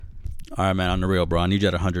All right, man, on the real, bro. I need you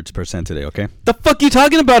at 100% today, okay? The fuck you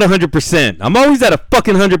talking about 100%? I'm always at a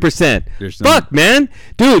fucking 100%. Fuck, man.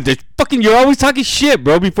 Dude, you're always talking shit,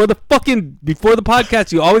 bro. Before the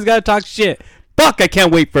podcast, you always gotta talk shit. Fuck, I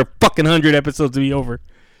can't wait for fucking 100 episodes to be over.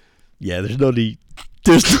 Yeah, there's no need.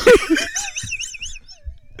 There's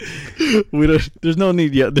no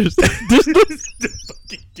need yet. There's no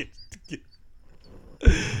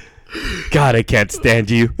God, I can't stand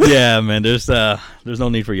you. Yeah, man, there's no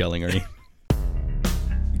need for yelling, Ernie.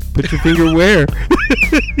 Put your finger where?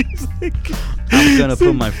 I'm gonna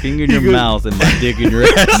put my finger in your mouth and my dick in your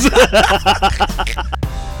ass.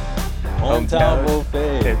 Hometown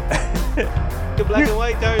buffet. The black and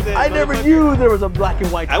white Tarzan. I never knew there was a black and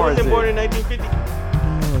white Tarzan. I wasn't born in 1950.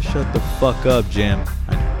 Oh, shut the fuck up, Jim.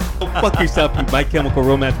 Go fuck yourself, you My Chemical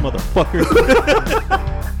Romance motherfucker.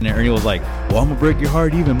 And Ernie was like, well, I'm gonna break your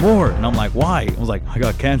heart even more. And I'm like, why? I was like, I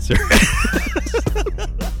got cancer.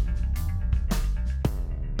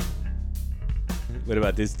 What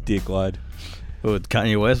about this dickwad? Oh,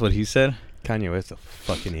 Kanye West, what he said? Kanye West's a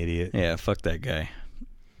fucking idiot. Yeah, fuck that guy.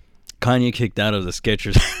 Kanye kicked out of the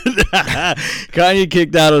Skechers. Kanye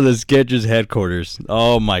kicked out of the Skechers headquarters.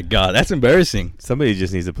 Oh my god, that's embarrassing. Somebody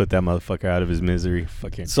just needs to put that motherfucker out of his misery.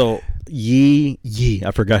 Fucking. So Ye, I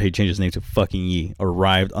forgot he changed his name to fucking Ye,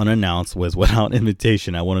 arrived unannounced, was without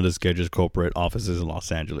invitation at one of the Skechers corporate offices in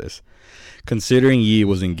Los Angeles. Considering Ye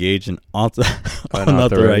was engaged in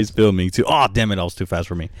unauthorized filming too. Oh damn it, that was too fast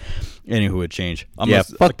for me. Anywho, it changed.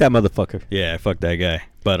 Fuck that motherfucker. Yeah, fuck that guy.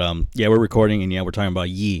 But yeah, we're recording and yeah, we're talking about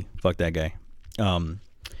Ye. Fuck that guy. I'm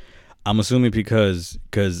assuming because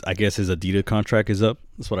I guess his Adidas contract is up.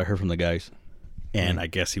 That's what I heard from the guys. And I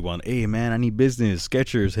guess he won. Hey man, I need business.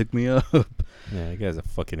 Skechers, hook me up. Yeah, that guy's a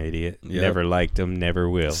fucking idiot. Yep. Never liked him. Never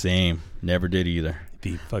will. Same. Never did either. If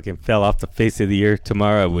he fucking fell off the face of the earth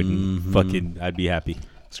tomorrow, I wouldn't I'd be happy.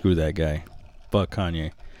 Screw that guy. Fuck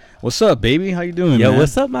Kanye. What's up, baby? How you doing, Yo, man?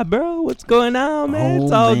 what's up, my bro? What's going on, man?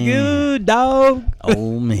 It's all man. good, dog.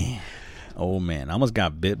 Oh man. I almost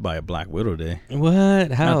got bit by a black widow today.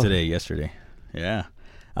 What? How? Not today, yesterday. Yeah.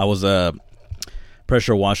 I was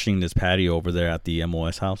pressure washing this patio over there at the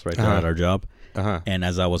MOS house right there at our job. And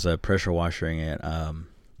as I was pressure washing it,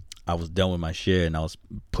 I was done with my shit and I was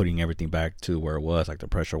putting everything back to where it was, like the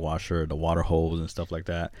pressure washer, the water hose and stuff like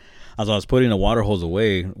that. As I was putting the water hose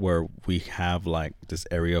away where we have like this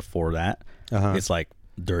area for that, it's like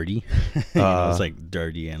dirty. It's like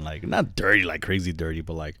dirty and like not dirty like crazy dirty,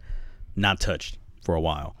 but like not touched for a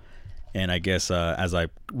while. And I guess as I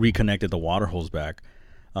reconnected the water hose back,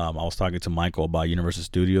 I was talking to Michael about Universal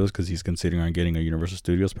Studios because he's considering on getting a Universal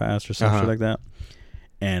Studios pass or something like that.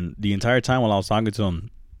 And the entire time while I was talking to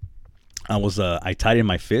him, I tightened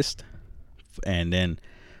my fist, and then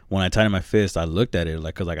when I tightened my fist, I looked at it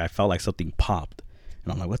because I felt like something popped,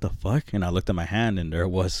 and I'm like, what the fuck? And I looked at my hand, and there it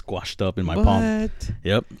was squashed up in my palm.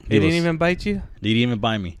 Yep. He didn't even bite you? He didn't even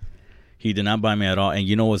bite me. He did not bite me at all. And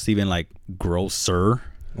you know what's even like grosser?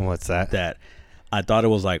 What's that? That I thought it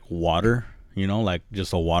was like water, like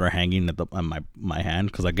just a water hanging at on my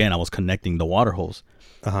hand, because again I was connecting the water hose,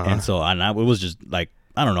 and so it was just like,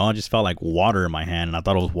 I don't know, I just felt like water in my hand, and I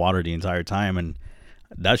thought it was water the entire time, and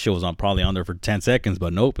that shit was probably on there for 10 seconds,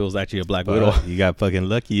 but nope, it was actually a black widow. You got fucking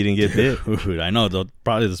lucky you didn't get bit. Dude, I know,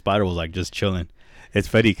 probably the spider was like just chilling. It's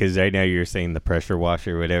funny because right now you're saying the pressure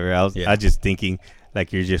washer or whatever. I was just thinking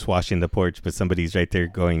like you're just washing the porch, but somebody's right there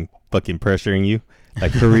going fucking pressuring you.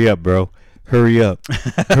 Like, hurry up, bro. Hurry up.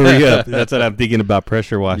 Hurry up. That's what I'm thinking about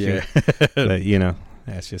pressure washing. Yeah. But,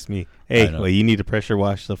 that's just me. Hey, well, you need to pressure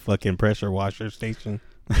wash the fucking pressure washer station.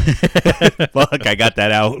 Fuck, I got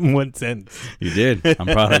that out in one sentence. You did. I'm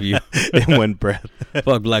proud of you. In one breath.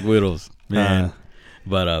 Fuck black widows, man.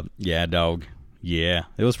 But yeah, dog. Yeah,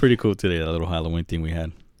 it was pretty cool today. That little Halloween thing we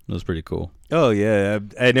had. It was pretty cool. Oh yeah,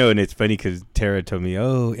 I know, and it's funny because Tara told me,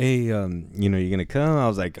 "Oh, hey, you're gonna come?" I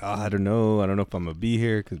was like, "Oh, I don't know if I'm gonna be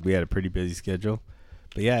here," because we had a pretty busy schedule.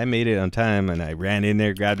 But yeah, I made it on time, and I ran in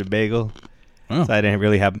there, grabbed a bagel. Oh. So I didn't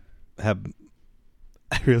really have.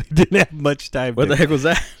 I really didn't have much time. What the heck was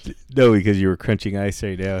that? No, because you were crunching ice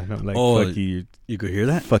right now, and I'm like, "Fuck you! You could hear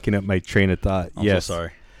that? Fucking up my train of thought." I'm so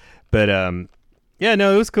sorry. But yeah,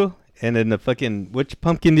 no, it was cool. And then which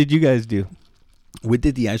pumpkin did you guys do? We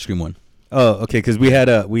did the ice cream one. Oh, okay, because we had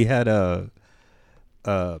a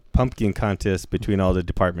pumpkin contest between all the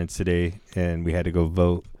departments today, and we had to go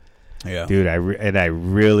vote. Yeah, dude, I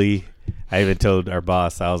even told our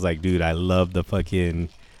boss, I was like, dude, I love the fucking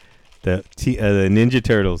the Ninja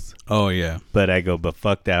Turtles. Oh yeah, but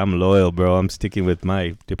fuck that, I'm loyal, bro. I'm sticking with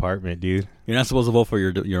my department, dude. You're not supposed to vote for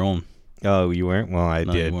your own. Oh, you weren't? Well, I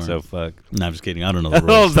did, so fuck. No, I'm just kidding. I don't know the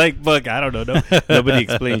rules. I was like, fuck, I don't know. No, nobody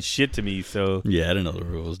explained shit to me, so. Yeah, I didn't know the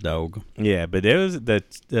rules, dog. Yeah, but there was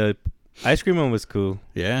the ice cream one was cool.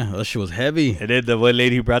 Yeah, that shit was heavy. And then the one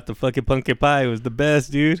lady who brought the fucking pumpkin pie was the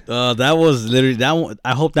best, dude. That was literally that one.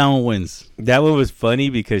 I hope that one wins. That one was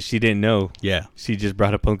funny because she didn't know. Yeah, she just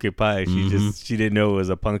brought a pumpkin pie. She didn't know it was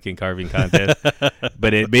a pumpkin carving contest.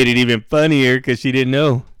 But it made it even funnier because she didn't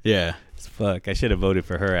know. Yeah, fuck. I should have voted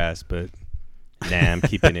for her ass, but nah, I'm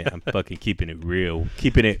keeping it. I'm fucking keeping it real.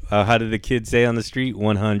 Keeping it. How did the kids say on the street?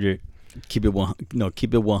 100. Keep it 100.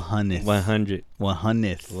 Keep it 100. 100.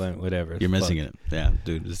 100. Whatever. You're missing it. Yeah,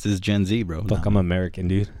 dude. This is Gen Z, bro. Fuck, I'm American,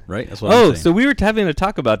 dude. Right? That's what I'm saying. So we were having a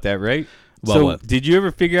talk about that, right? About so what? Did you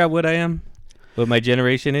ever figure out what I am? What my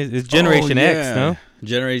generation is? It's Generation X, no?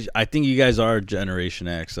 Generation. I think you guys are Generation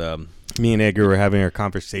X. Me and Edgar were having our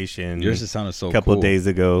conversation. Yours sounded so cool. A couple of days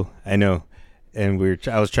ago. I know. And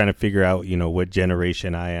I was trying to figure out, what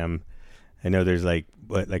generation I am. I know there's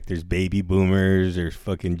there's baby boomers, there's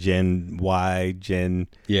fucking Gen Y,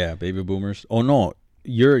 Yeah, baby boomers. Oh no,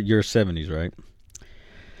 you're 70s, right?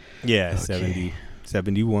 Yeah, okay.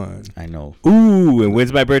 71. I know. Ooh, and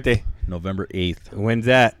when's my birthday? November 8th. When's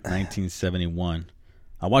that? 1971.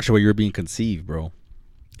 I watched it while you were being conceived, bro.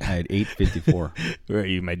 I had 8:54. Where are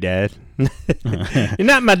you, my dad? You're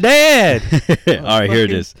not my dad. All right, here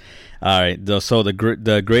it is. All right, so the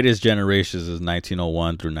greatest generations is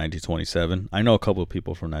 1901 through 1927. I know a couple of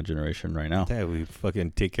people from that generation right now. Yeah, we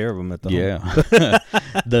fucking take care of them at the home.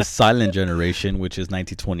 The silent generation, which is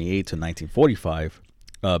 1928 to 1945.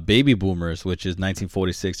 Baby boomers, which is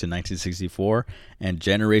 1946 to 1964, and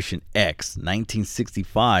Generation X,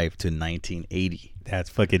 1965 to 1980.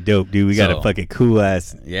 That's fucking dope, dude. We got a fucking cool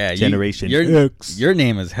ass Generation X. Your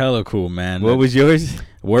name is hella cool, man. What was yours?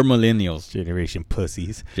 We're millennials. Generation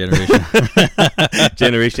pussies.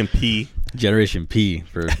 Generation P. Generation P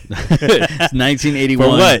for 1981.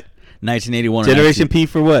 For what? 1981. Generation P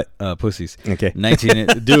for what? Pussies. Okay.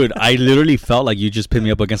 Dude, I literally felt like you just pinned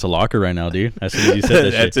me up against a locker right now, dude. As soon as you said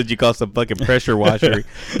that That's what you call some fucking pressure washer.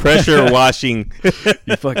 Pressure washing.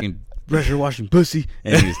 You fucking pressure washing pussy.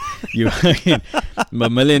 Anyways, you fucking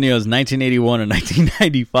millennials, 1981 and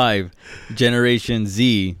 1995. Generation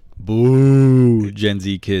Z. Boo. Gen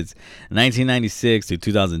Z kids. 1996 to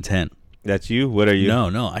 2010. That's you? What are you?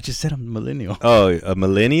 No. I just said I'm a millennial. Oh, a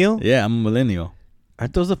millennial? Yeah, I'm a millennial.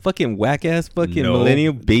 Aren't those a fucking whack-ass fucking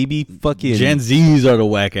millennial baby fucking... Gen Zs are the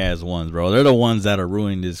whack-ass ones, bro. They're the ones that are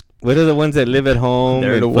ruining this. What are the ones that live at home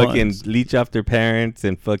They're and the fucking ones. leech off their parents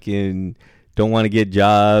and fucking don't want to get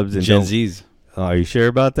jobs? And Gen Zs. Oh, are you sure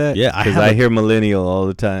about that? Yeah. Because I hear millennial all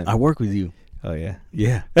the time. I work with you. Oh, yeah.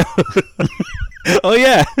 Yeah. Oh,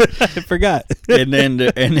 yeah. I forgot. And then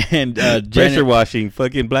pressure washing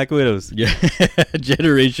fucking Black Widows. Yeah.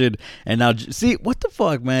 Generation. And now, see, what the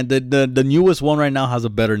fuck, man? The newest one right now has a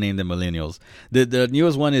better name than millennials. The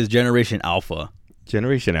newest one is Generation Alpha.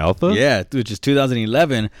 Generation Alpha? Yeah, which is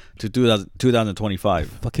 2011 to 2025.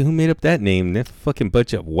 Fucking who made up that name? That fucking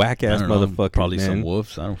bunch of whack-ass motherfuckers, Probably man. some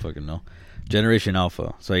wolves. I don't fucking know. Generation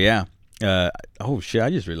Alpha. So, yeah. Oh, shit. I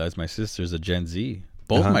just realized my sister's a Gen Z.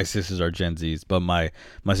 Both my sisters are Gen Zs, but my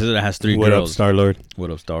sister that has 3 girls. What up, Star-Lord?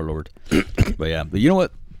 What up, Star-Lord? But yeah, but you know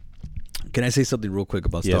what? Can I say something real quick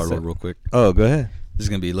about Star-Lord real quick? Oh, go ahead. This is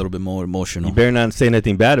going to be a little bit more emotional. You better not say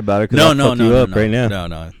nothing bad about it, because I'll fuck you up right now.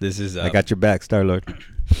 No. This is... I got your back, Star-Lord. A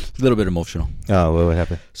little bit emotional. Oh, what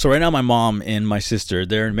happened? So right now, my mom and my sister,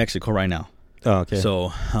 they're in Mexico right now. Oh, okay. So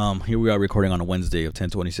here we are recording on a Wednesday of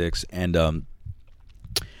 10/26, and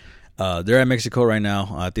they're at Mexico right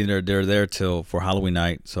now. I think they're there for Halloween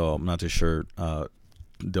night, so I'm not too sure.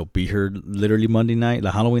 They'll be here literally Monday night,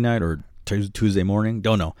 like Halloween night, or Tuesday morning.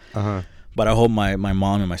 Don't know. But I hope my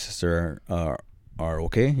mom and my sister are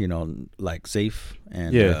okay. Like safe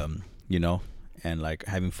and and like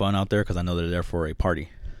having fun out there, because I know they're there for a party.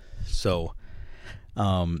 So,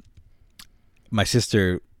 my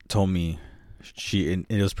sister told me and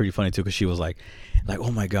it was pretty funny too, because she was like,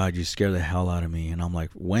 oh my God, you scared the hell out of me. And I'm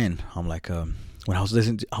like, when? I'm like, when I was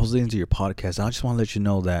listening to your podcast, and I just want to let you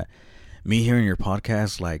know that me hearing your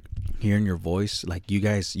podcast, like hearing your voice, like you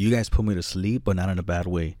guys put me to sleep, but not in a bad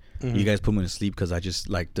way. Mm-hmm. You guys put me to sleep because I just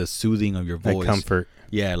like the soothing of your voice. Like comfort.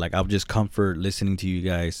 Yeah, like I'll just comfort listening to you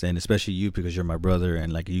guys, and especially you, because you're my brother,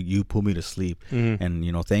 and like you put me to sleep. Mm-hmm.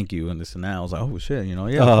 And thank you and this and that. I was like, oh shit, yeah,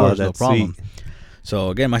 of course, no problem. Sweet.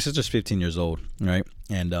 So again, my sister's 15 years old, right?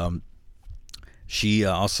 And she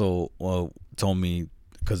also told me,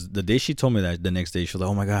 because the day she told me that, the next day she was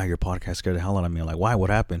like, oh my God, your podcast scared the hell out of me. I'm like, why?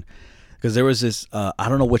 What happened? Because there was this, I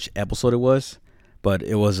don't know which episode it was, but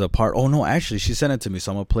it was a part. Oh no, actually, she sent it to me,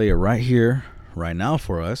 so I'm gonna play it right here, right now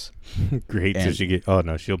for us. Great. So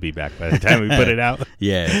she'll be back by the time we put it out.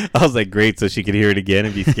 Yeah. I was like, great. So she could hear it again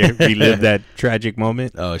and be scared, relive that tragic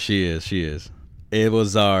moment. Oh, she is. It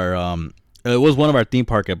was it was one of our theme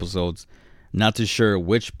park episodes. Not too sure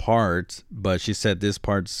which part, but she said this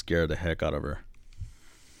part scared the heck out of her.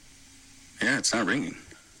 Yeah, it's not ringing.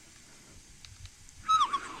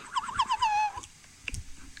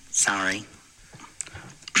 Sorry.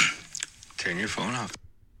 Turn your phone off.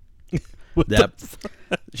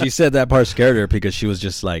 She said that part scared her because she was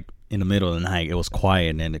just like in the middle of the night. It was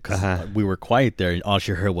quiet, and because we were quiet there, and all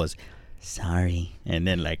she heard was sorry, and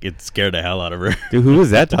then like it scared the hell out of her. Dude, who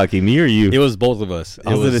was that talking, me or you? It was both of us.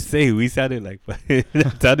 I was gonna say we sounded like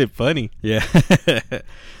that sounded funny. Yeah.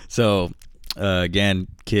 So again,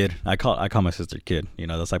 Kid, I call my sister Kid. You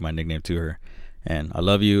know, that's like my nickname to her. And I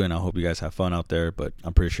love you, and I hope you guys have fun out there. But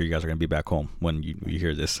I'm pretty sure you guys are gonna be back home when you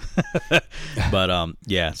hear this. But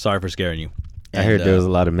yeah, sorry for scaring you. I heard there was a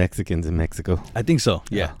lot of Mexicans in Mexico. I think so.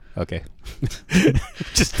 Yeah. Oh, okay.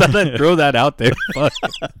 Just thought I'd throw that out there.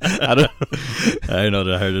 I don't. I know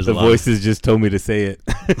that I heard there's the a lot. Voices just told me to say it.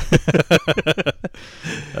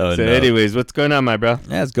 Anyways, what's going on, my bro?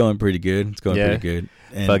 Yeah, it's going pretty good. It's going pretty good.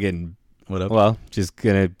 And fucking. What up? Well, just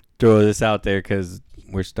gonna throw this out there because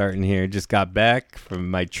we're starting here. Just got back from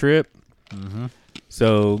my trip. Mm-hmm.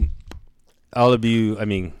 So, all of you, I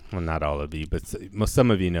mean, well, not all of you, but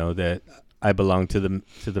some of you know that I belong to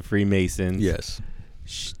the Freemasons. Yes.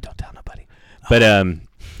 Shh, don't tell nobody. But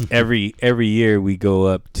every year we go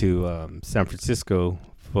up to San Francisco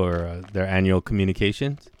for their annual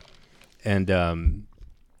communications, and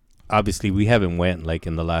obviously we haven't went like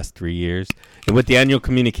in the last 3 years. And what the annual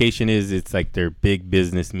communication is, it's like their big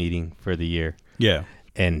business meeting for the year. Yeah.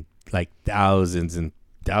 And like thousands and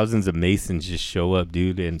thousands of Masons just show up,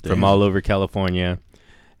 dude, and Damn. from all over California,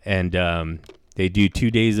 and they do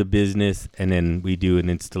 2 days of business, and then we do an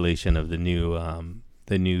installation of the new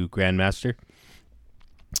Grandmaster.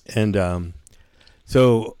 And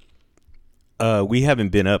so we haven't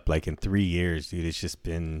been up like in 3 years, dude. It's just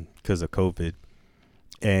been because of COVID,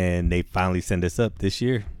 and they finally sent us up this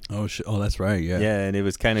year. Oh, oh, that's right. Yeah. Yeah, and it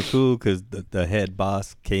was kind of cool because the head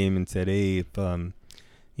boss came and said, "Hey,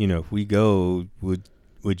 if we go,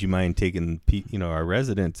 would you mind taking our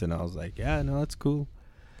residents?" And I was like, "Yeah, no, that's cool."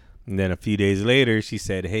 And then a few days later, she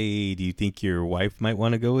said, "Hey, do you think your wife might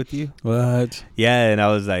want to go with you?" What? Yeah, and I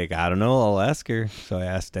was like, "I don't know, I'll ask her." So I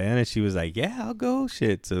asked Diana. She was like, "Yeah, I'll go."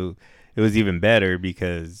 Shit. So it was even better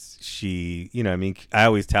because she, I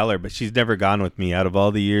always tell her, but she's never gone with me. Out of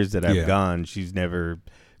all the years that I've gone, she's never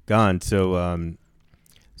gone. So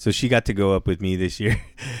so she got to go up with me this year.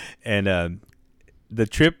 And the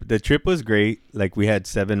trip was great. Like we had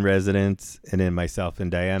 7 residents, and then myself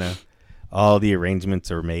and Diana. All the arrangements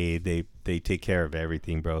are made. They take care of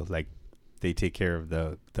everything, bro. Like they take care of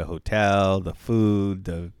the hotel, the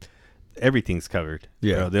food, everything's covered.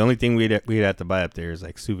 Yeah. Bro. The only thing we'd have to buy up there is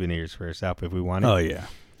like souvenirs for ourselves if we wanted. Oh yeah.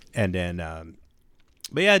 And then,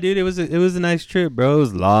 but yeah, dude, it was a nice trip, bro. It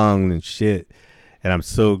was long and shit, and I'm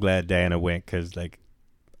so glad Diana went because like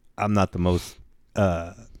I'm not the most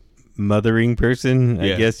mothering person,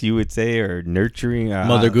 I guess you would say, or nurturing.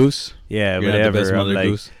 Mother Goose. Yeah, You're whatever. the best Mother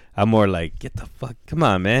Goose. I'm more like, get the fuck, come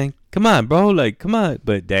on, man, come on, bro, like, come on.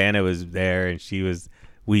 But Diana was there, and she was,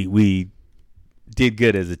 we did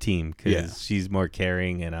good as a team because she's more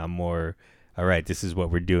caring, and I'm more, all right, this is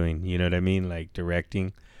what we're doing. You know what I mean? Like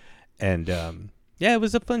directing, and yeah, it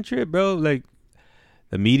was a fun trip, bro. Like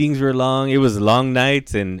the meetings were long. It was long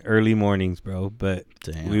nights and early mornings, bro. But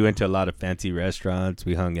we went to a lot of fancy restaurants.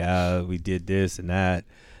 We hung out. We did this and that,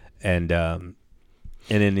 and then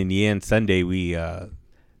in the end, Sunday we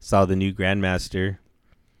saw the new Grandmaster.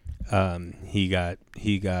 He got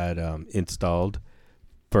installed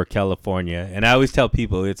for California, and I always tell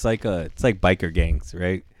people it's like biker gangs,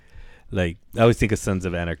 right? Like I always think of Sons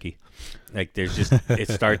of Anarchy. Like there's just it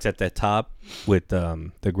starts at the top with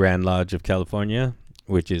the Grand Lodge of California,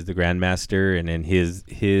 which is the Grandmaster, and then his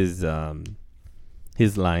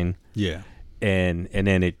line. Yeah. And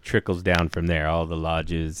then it trickles down from there, all the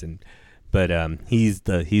lodges, but he's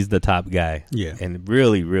the top guy. Yeah. And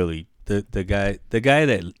really the guy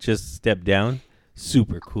that just stepped down,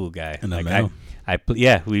 super cool guy. And like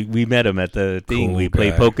we met him at the thing. Cool we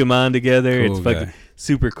play Pokemon together. Cool, it's fucking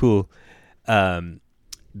super cool.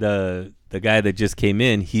 The guy that just came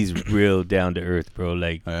in, he's real down to earth, bro.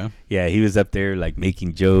 Like, he was up there like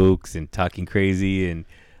making jokes and talking crazy, and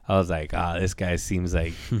I was like, this guy seems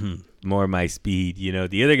like more my speed. You know,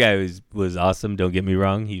 the other guy was awesome. Don't get me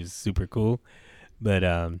wrong, he was super cool, but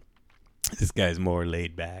this guy's more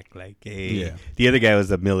laid back. Like, hey, the other guy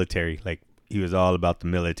was a military, like he was all about the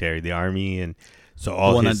military, the army, and so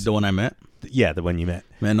all the one I met. Yeah, the one you met.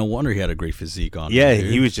 Man, no wonder he had a great physique on. Yeah,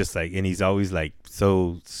 he was just like, and he's always like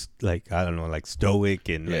so like I don't know, like stoic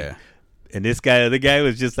and like, and this guy, the guy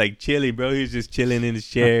was just like chilling, bro. He was just chilling in his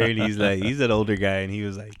chair, and he's like, he's an older guy, and he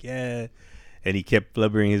was like, yeah. And he kept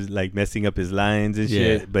blubbering, his like messing up his lines and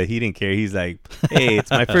shit, but he didn't care. He's like, "Hey,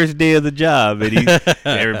 it's my first day of the job," and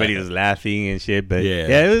everybody was laughing and shit. But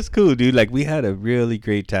yeah, it was cool, dude. Like we had a really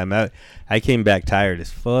great time out. I came back tired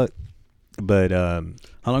as fuck, but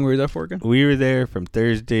how long were you there for again? We were there from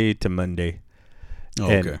Thursday to Monday.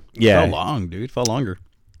 Oh, okay. Yeah, felt long, dude. Felt longer.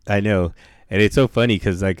 I know, and it's so funny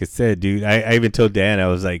because, like I said, dude, I even told Dan, I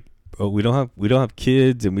was like, "Oh, we don't have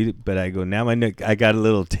kids," but I go, now I got a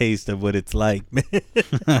little taste of what it's like.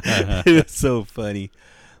 It was so funny.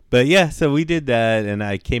 But yeah, so we did that, and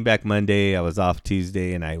I came back Monday. I was off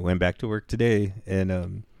Tuesday, and I went back to work today. And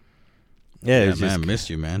it was man, I missed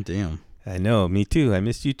you, man. Damn. I know, me too. I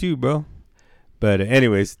missed you too, bro. But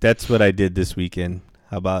anyways, that's what I did this weekend.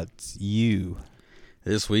 How about you?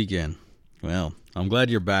 This weekend, well, I'm glad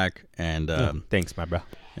you're back, and thanks, my bro.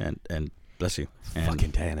 And bless you. And fucking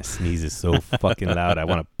Diana sneezes so fucking loud. I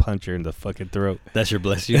want to punch her in the fucking throat. That's your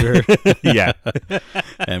bless you to her? Yeah.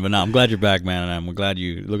 But no, I'm glad you're back, man. And I'm glad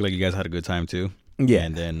you look like you guys had a good time too. Yeah.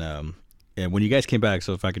 And then and when you guys came back,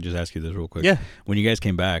 so if I could just ask you this real quick. Yeah. When you guys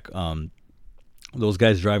came back, those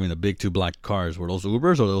guys driving the big 2 black cars, were those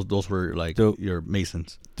Ubers or those were like your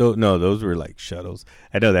Masons? No, those were like shuttles.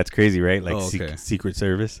 I know, that's crazy, right? Like Secret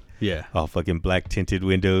Service. Yeah. All fucking black tinted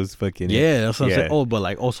windows. Fucking. Yeah, that's what I'm saying. Oh, but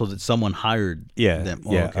like also that someone hired them.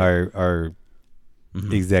 Oh, yeah. Okay. Our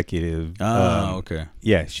executive. Okay.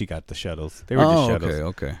 Yeah, she got the shuttles. They were just shuttles.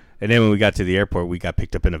 Okay. And then when we got to the airport, we got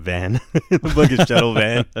picked up in a van, a fucking shuttle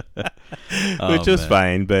van, which was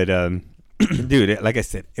fine. But dude, like I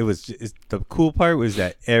said, the cool part was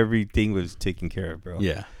that everything was taken care of, bro.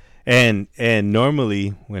 Yeah. And normally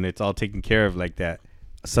when it's all taken care of like that,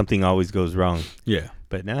 something always goes wrong. Yeah.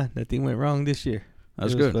 But nah, nothing went wrong this year.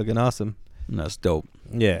 That's good. Fucking awesome. That's dope.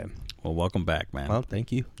 Yeah. Well, welcome back, man. Well,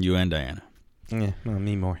 thank you. You and Diana. Yeah, well,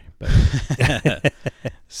 me more. But.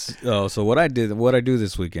 So what I do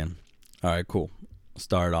this weekend. All right, cool.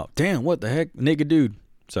 Start off. Damn, what the heck? Naked dude.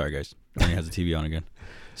 Sorry, guys. He has the TV on again.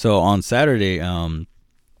 So on Saturday, I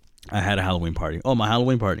had a Halloween party. Oh, my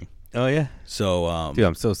Halloween party. Oh yeah. So dude,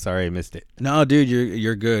 I'm so sorry I missed it. No, dude,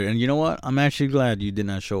 you're good. And you know what? I'm actually glad you did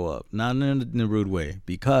not show up. Not in a rude way,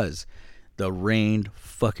 because the rain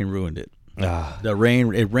fucking ruined it.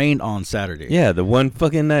 It rained on Saturday. Yeah, the one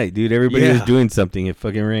fucking night, dude. Everybody was doing something. It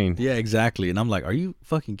fucking rained. Yeah, exactly. And I'm like, are you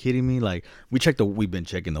fucking kidding me? Like, we've been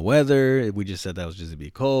checking the weather. We just said that was just to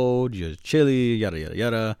be cold, just chilly, yada yada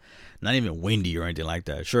yada. Not even windy or anything like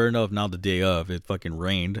that. Sure enough, now the day of, it fucking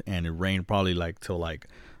rained, and it rained probably like till like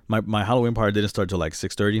my Halloween party didn't start till like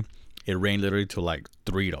 6:30. It rained literally till like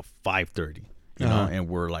 3 to 5:30. You know, and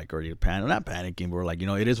we're like already not panicking. We're like,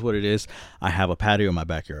 it is what it is. I have a patio in my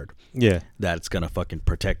backyard. Yeah, that's gonna fucking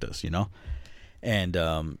protect us, And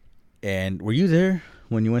were you there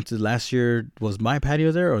when you went to last year? Was my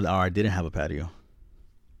patio there, or I didn't have a patio?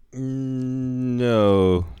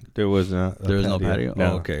 No, there was not. There was no patio.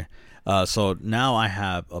 No. Oh, okay. So now I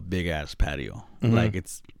have a big ass patio. Mm-hmm. Like,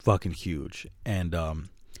 it's fucking huge, and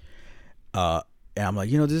I'm like,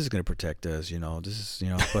 this is gonna protect us. This is,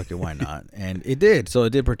 fuck it, why not? And it did. So it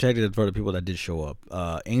did protect it for the people that did show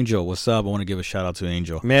up. Angel, what's up? I want to give a shout out to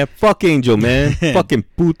Angel. Man, fuck Angel, man. Fucking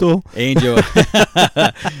puto. Angel,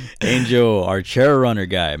 Angel, our chair runner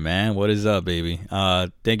guy, man. What is up, baby?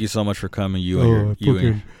 Thank you so much for coming.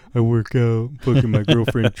 I work out. Fucking my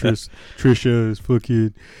girlfriend Trisha is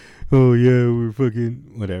fucking. Oh yeah, we're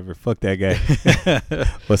fucking whatever. Fuck that guy.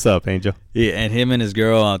 What's up, Angel? Yeah, and him and his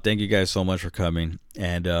girl. Thank you guys so much for coming.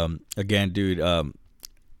 And again, dude,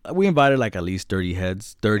 we invited like at least 30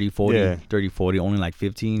 heads, 30, 40. Only like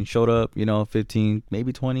 15 showed up. 15,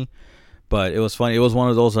 maybe 20. But it was funny. It was one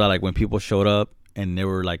of those that, like, when people showed up and they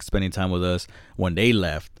were like spending time with us. When they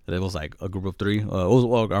left, it was like a group of 3. It was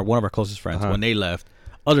one of our closest friends. When they left,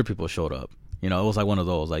 other people showed up. It was like one of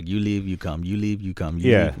those, like, you leave, you come, you leave, you come,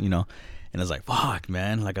 you leave, and it's like, fuck,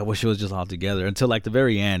 man, like, I wish it was just all together until like the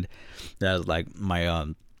very end. That was like my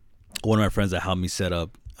one of my friends that helped me set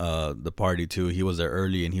up the party too. He was there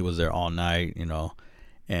early and he was there all night,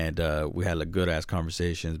 and we had like good ass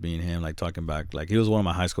conversations, me and him, like talking back, like he was one of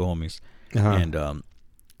my high school homies, and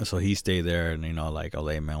so he stayed there, and like, oh,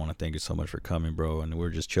 hey, man, I want to thank you so much for coming, bro, and we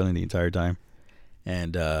were just chilling the entire time,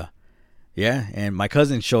 and yeah, and my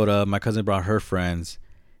cousin showed up. My cousin brought her friends,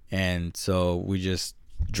 and so we just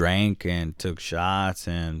drank and took shots,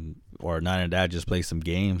 or not, and dad just played some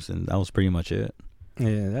games, and that was pretty much it.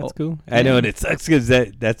 Yeah, that's cool. I know, and it sucks because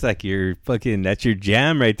that's like that's your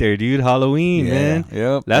jam right there, dude. Halloween, man.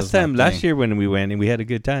 Yep. Last year when we went and we had a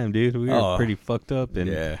good time, dude. We were pretty fucked up,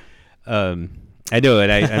 and I know,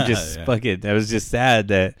 and I'm just fucking. I was just sad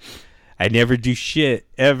that I never do shit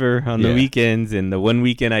ever on the weekends, and the one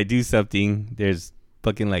weekend I do something, there's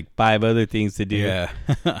fucking like 5 other things to do. Yeah.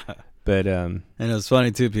 But and it was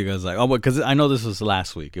funny too because like because I know this was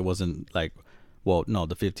last week. It wasn't like. Well, no,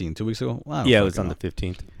 the 15th, 2 weeks ago? Yeah, it was on the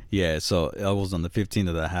 15th. Yeah, so it was on the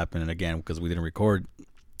 15th that happened. And again, because we didn't record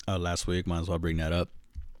last week, might as well bring that up.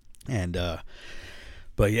 And,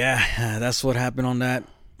 but yeah, that's what happened on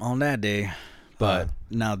that day. But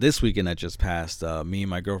now this weekend that just passed, me and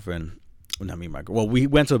my girlfriend, well, we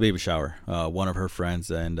went to a baby shower. One of her friends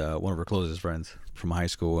and one of her closest friends from high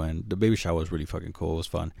school. And the baby shower was really fucking cool. It was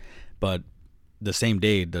fun. But the same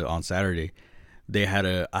day, on Saturday, they had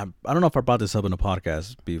I don't know if I brought this up in the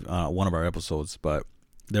podcast, one of our episodes, but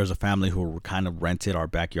there's a family who kind of rented our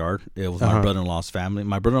backyard. It was my brother-in-law's family.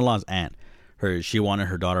 My brother-in-law's aunt. She wanted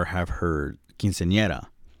her daughter to have her quinceañera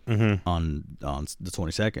on the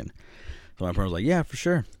 22nd. So my parents were like, yeah, for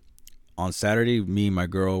sure. On Saturday, me and my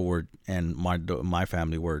girl and my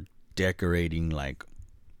family were decorating, like,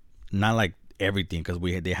 not like everything, because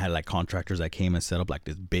they had like contractors that came and set up like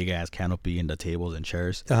this big ass canopy in the tables and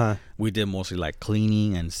chairs. We did mostly like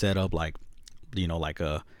cleaning and set up like, like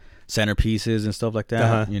centerpieces and stuff like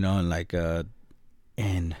that, and like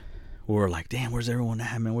and we were like, damn, where's everyone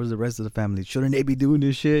at, man? Where's the rest of the family? Shouldn't they be doing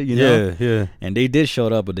this shit? Yeah. And they did show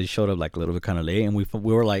up, but they showed up like a little bit kind of late, and we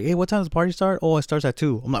were like, hey, what time does the party start? Oh, it starts at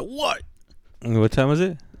 2. I'm like, what time was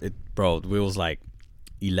it? Bro, it was like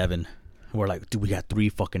 11. We're like, dude, we got 3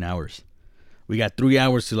 fucking hours. We got 3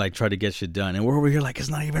 hours to like try to get shit done, and we're over here like, it's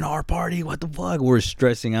not even our party. What the fuck? We're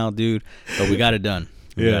stressing out, dude. But we got it done.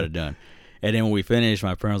 Got it done. And then when we finished,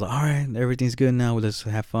 my friend was like, all right, everything's good now. Let's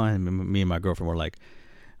have fun. And me and my girlfriend were like,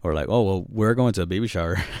 oh, well, we're going to a baby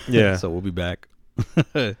shower. Yeah. So we'll be back.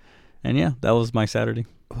 And yeah, that was my Saturday.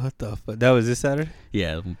 What the fuck? That was this Saturday?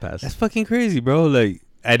 Yeah, past. That's fucking crazy, bro. Like,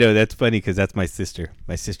 I know that's funny because that's my sister.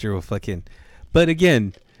 My sister will fucking. But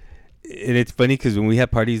again, and it's funny because when we have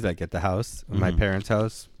parties like at the house, my parents'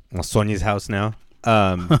 house, well, Sonia's house now.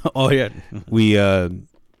 Oh yeah, we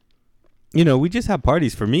we just have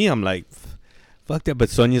parties. For me, I'm like, fuck that. But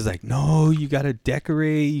Sonia's like, no, you gotta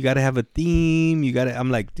decorate. You gotta have a theme. I'm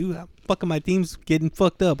like, dude, fucking my theme's getting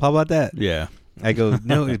fucked up. How about that? Yeah. I go,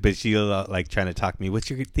 no, but she'll like trying to talk to me. What's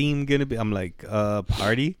your theme gonna be? I'm like,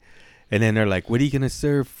 party. And then they're like, what are you going to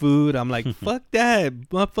serve? Food? I'm like, fuck that.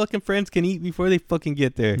 My fucking friends can eat before they fucking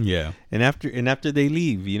get there. Yeah. And after they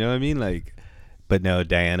leave, you know what I mean? Like, but no,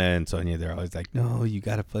 Diana and Sonia, they're always like, no, you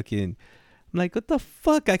got to fucking. I'm like, what the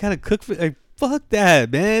fuck? I got to cook for. Like, fuck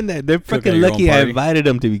that, man. They're fucking lucky I invited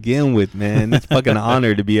them to begin with, man. It's fucking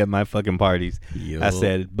honor to be at my fucking parties. Yo. I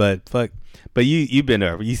said, but fuck. But you've been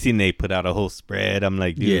there. You seen they put out a whole spread. I'm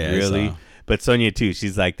like, dude, yeah, really? But Sonia, too,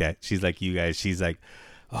 she's like that. She's like you guys. She's like,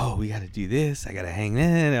 oh, we got to do this. I got to hang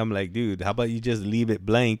that. I'm like, dude, how about you just leave it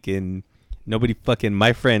blank and nobody fucking,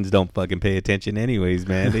 my friends don't fucking pay attention anyways,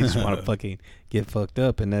 man. They just want to fucking get fucked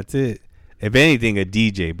up and that's it. If anything, a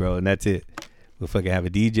DJ, bro, and that's it. We'll fucking have a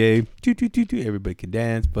DJ. Everybody can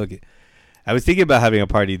dance. Fuck it. I was thinking about having a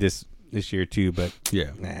party this year too, but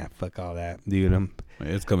yeah, nah, fuck all that, dude.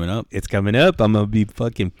 It's coming up. It's coming up. I'm gonna be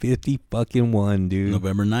fucking 50-1, dude.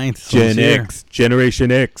 November 9th. Gen X,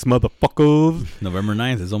 Generation X, motherfuckers. November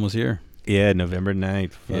 9th is almost here. Yeah, November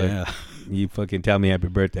 9th. Fuck. Yeah. You fucking tell me happy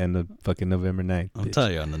birthday on the fucking November 9th. I'll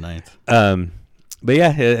tell you on the 9th. But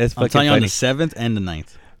yeah, it's fucking. I'll tell you funny. on the 7th and the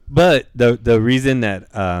 9th. But the reason that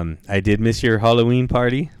I did miss your Halloween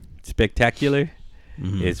party, spectacular,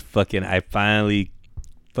 is fucking. I finally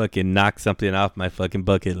fucking knocked something off my fucking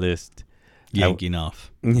bucket list. Yanking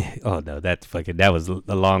off. Oh no, that was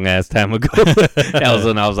a long ass time ago. That was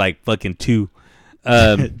when I was like fucking 2.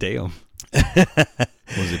 Damn.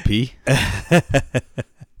 Was it pee?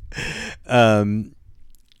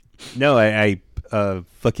 No, I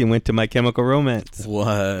fucking went to My Chemical Romance.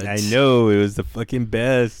 What? I know, it was the fucking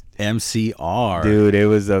best. MCR, dude. It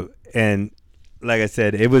was and like I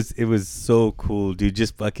said, it was so cool, dude.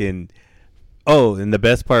 Just fucking. Oh, and the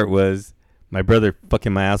best part was my brother,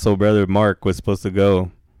 fucking my asshole brother Mark, was supposed to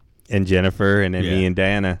go, and Jennifer, and then me and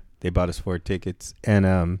Diana. They bought us 4 tickets,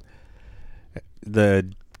 and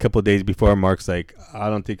the couple of days before, Mark's like, I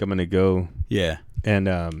don't think I'm gonna go. Yeah.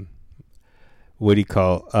 And what do you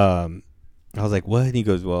call? I was like, what? And he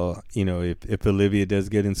goes, well, if Olivia does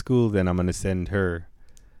good in school, then I'm gonna send her.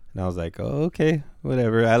 And I was like, oh, okay,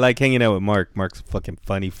 whatever. I like hanging out with Mark. Mark's fucking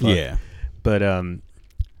funny fuck. Yeah. But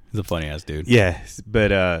He's a funny ass dude. Yeah,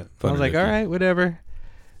 but I was like, all right, whatever.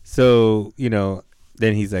 So,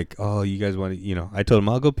 then he's like, oh, you guys want to, I told him,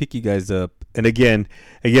 I'll go pick you guys up. And again,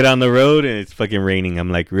 I get on the road and it's fucking raining. I'm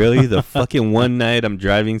like, really? The fucking one night I'm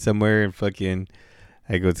driving somewhere and fucking,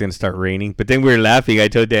 I go, it's going to start raining. But then we were laughing. I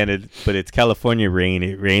told Dan, but it's California rain.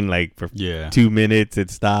 It rained like for 2 minutes. It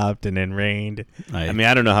stopped and then rained. I mean,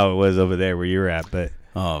 I don't know how it was over there where you were at, but.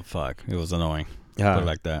 Oh, fuck. It was annoying. Put it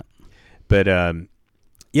like that. But,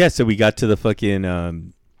 yeah, so we got to the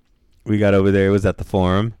fucking, we got over there. It was at the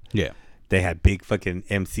Forum. Yeah. They had big fucking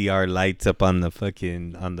MCR lights up on the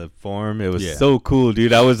Forum. It was so cool,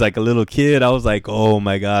 dude. I was like a little kid. I was like, oh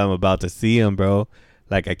my God, I'm about to see him, bro.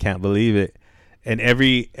 Like, I can't believe it. And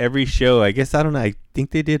every show, I guess, I don't know. I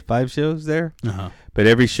think they did 5 shows there. Uh-huh. But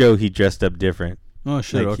every show he dressed up different. Oh,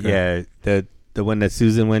 shit. Like, okay. Yeah. The one that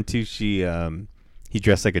Susan went to, he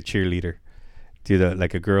dressed like a cheerleader.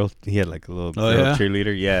 Like a girl. He had like a little girl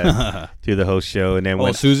cheerleader. Yeah. Do the whole show. And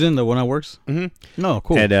then Susan, the one that works? Mm-hmm. No,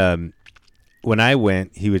 cool. And when I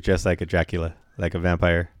went, he was dressed like a Dracula, like a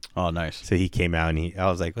vampire. Oh, nice. So he came out and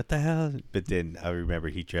I was like, what the hell? But then I remember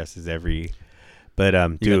he dresses every. But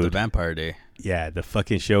dude, you got the Vampire Day. Yeah, the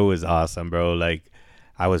fucking show was awesome, bro. Like,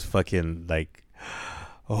 I was fucking like,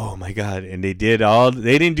 oh my God. And they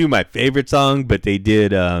didn't do my favorite song, but they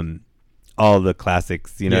did all the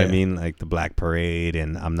classics, you know what I mean? Like the Black Parade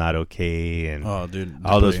and I'm Not Okay and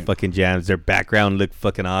all those fucking jams. Their background looked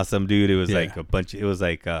fucking awesome, dude. It was like it was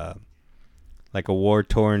like a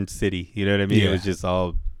war-torn city, you know what I mean? Yeah. It was just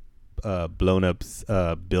all blown up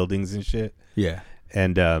buildings and shit. Yeah.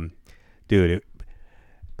 And dude,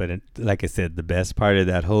 like I said, the best part of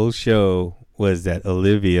that whole show was that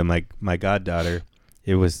Olivia, my goddaughter,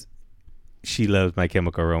 she loves My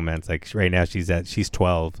Chemical Romance. Like right now she's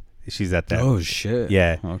 12. She's at that. Oh shit.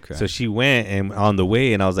 Yeah. Okay. So she went and on the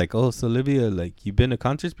way and I was like, oh, so Olivia, like you been to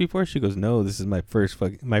concerts before? She goes, no, this is my first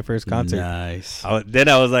concert. Nice. Then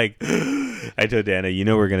I was like, I told Dana,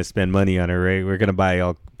 we're gonna spend money on her, right? We're gonna buy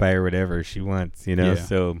her whatever she wants, Yeah.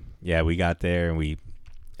 So yeah, we got there and we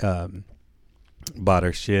bought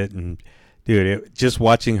her shit and dude, just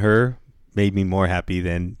watching her made me more happy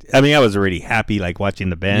than I was already happy like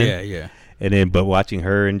watching the band. Yeah, yeah. And then, but watching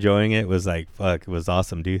her enjoying it was like, fuck, it was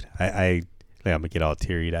awesome, dude. I'm gonna get all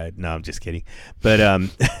teary-eyed. No, I'm just kidding. But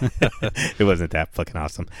it wasn't that fucking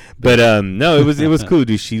awesome. But no, it was cool,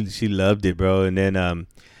 dude. She loved it, bro. And then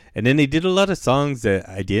they did a lot of songs that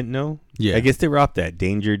I didn't know. Yeah, I guess they were off that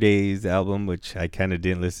Danger Days album, which I kind of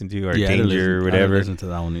didn't listen to, or Danger or whatever. I didn't listen to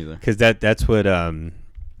that one either. Because that's what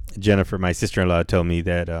Jennifer, my sister-in-law, told me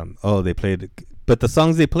that they played. But the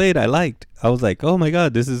songs they played, I liked. I was like, oh my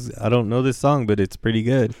God, I don't know this song, but it's pretty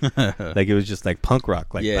good. Like, it was just like punk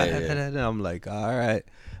rock. Like, I'm like, all right.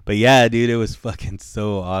 But yeah, dude, it was fucking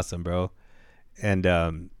so awesome, bro. And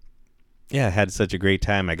I had such a great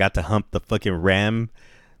time. I got to hump the fucking Ram.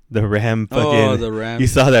 The Ram fucking. Oh, the Ram. You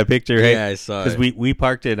saw that picture, right? Yeah, I saw it. Because we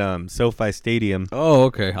parked at SoFi Stadium. Oh,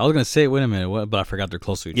 okay. I was going to say, wait a minute, but I forgot they're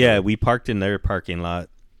close to each other. Yeah, we parked in their parking lot,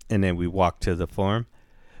 and then we walked to the Forum.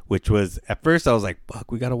 Which was, at first I was like,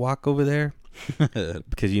 fuck, we got to walk over there.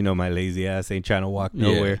 Because my lazy ass ain't trying to walk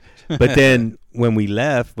nowhere. Yeah. But then when we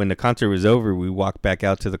left, when the concert was over, we walked back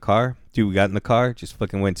out to the car. Dude, we got in the car, just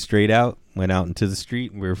fucking went straight out, went out into the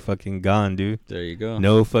street, and we were fucking gone, dude. There you go.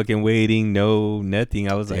 No fucking waiting, no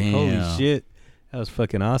nothing. I was like, holy shit. That was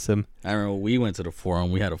fucking awesome. I remember we went to the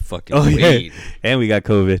Forum. We had a fucking wait. Yeah. And we got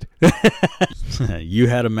COVID. You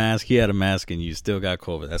had a mask, he had a mask, and you still got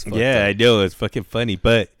COVID. That's fucked up. I know. It's fucking funny.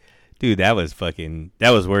 But dude, that was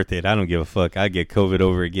worth it. I don't give a fuck. I'd get COVID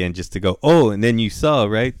over again just to go. Oh, and then you saw,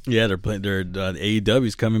 right? Yeah, they're playing.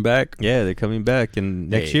 AEW's coming back. Yeah, they're coming back in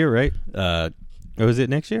next year, right? Or was it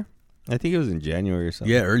next year? I think it was in January or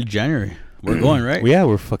something. Yeah, early January. We're going, right? Yeah,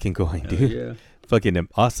 we're fucking going, dude. Yeah. Fucking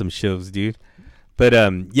awesome shows, dude. But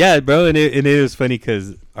yeah, bro, and it was funny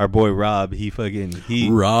because our boy Rob, he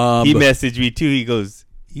messaged me too. He goes,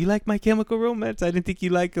 you like My Chemical Romance? I didn't think you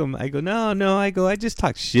like them. I go, no. I just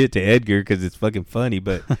talk shit to Edgar because it's fucking funny,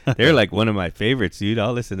 but they're like one of my favorites, dude.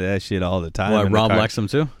 I'll listen to that shit all the time. What, Rob likes them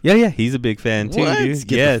too? Yeah, he's a big fan too, dude.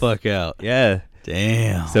 Get the fuck out. Yeah.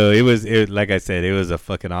 Damn. So it was like I said, it was a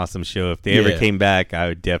fucking awesome show. If they ever came back, I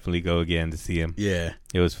would definitely go again to see him. Yeah.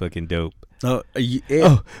 It was fucking dope. But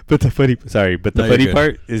the funny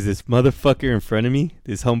part is this motherfucker in front of me,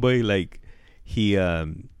 this homeboy, like he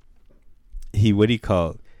what do you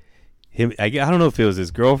call him? I don't know if it was his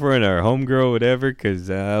girlfriend or homegirl or whatever, because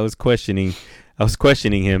I was questioning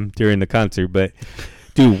him during the concert. But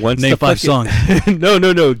dude, once name 5 songs.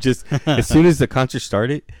 No, just as soon as the concert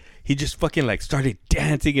started, he just fucking like started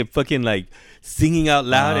dancing and fucking like singing out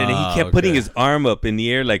loud, and he kept putting his arm up in the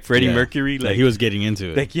air like Freddie Mercury. Like he was getting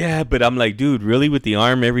into it. Like, yeah, but I'm like, dude, really, with the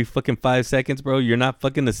arm every fucking 5 seconds, bro? You're not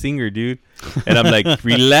fucking a singer, dude. And I'm like,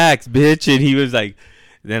 relax, bitch. And he was like,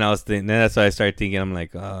 then that's why I started thinking, I'm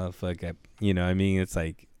like, oh, fuck, you know what I mean? It's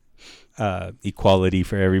like equality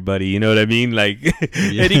for everybody, you know what I mean? Like,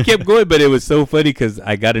 and he kept going, but it was so funny because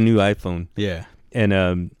I got a new iPhone. Yeah.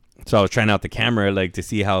 And so I was trying out the camera, like, to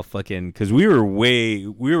see how fucking, because we were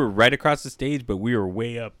right across the stage, but we were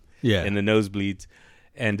way up in the nosebleeds.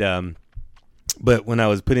 And but when I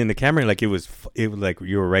was putting the camera, like, it was like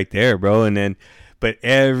you were right there, bro. And then, but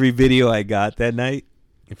every video I got that night,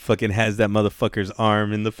 it fucking has that motherfucker's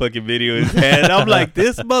arm in the fucking video in his hand. I'm like,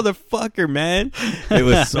 this motherfucker, man. It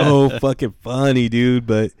was so fucking funny, dude.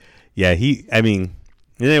 But yeah, and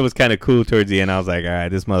it was kind of cool towards the end. I was like, all right,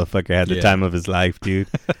 this motherfucker had the time of his life, dude.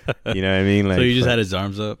 You know what I mean? Like, so you just had his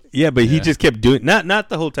arms up? Yeah, but he just kept doing, not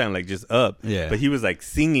the whole time, like just up. Yeah. But he was like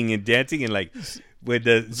singing and dancing and like with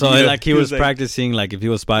the. So like he was practicing, like if he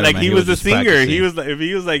was Spider-Man. Like he was a singer. Practicing. He was like, if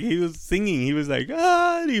he was singing, he was like,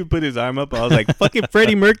 and he would put his arm up. I was like, fucking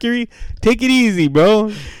Freddie Mercury, take it easy,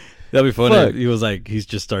 bro. That'd be funny. Fuck. He was like, he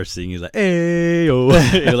just starts singing. He's like, hey, oh.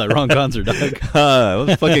 It was like, wrong concert, dog. I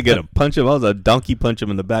was fucking gonna punch him. I was a donkey punch him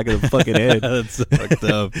in the back of the fucking head. That's fucked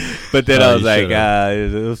up. But then I was like,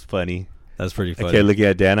 it was funny. That's pretty funny. I kept looking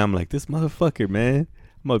at Dan. I'm like, this motherfucker, man.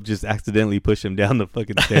 I'm gonna just accidentally push him down the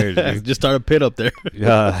fucking stairs. Dude. Just start a pit up there.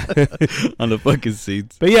 On the fucking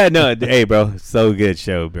seats. But yeah, no, hey, bro, so good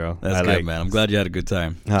show, bro. That's good, man. I'm glad you had a good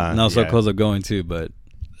time. And also close up going too, but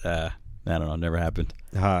I don't know, never happened.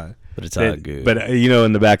 But it's all good. But you know,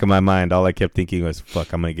 in the back of my mind, all I kept thinking was,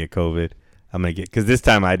 "Fuck, I'm gonna get COVID. I'm gonna get." Because this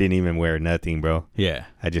time I didn't even wear nothing, bro. Yeah.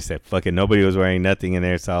 I just said, "Fuck it." Nobody was wearing nothing in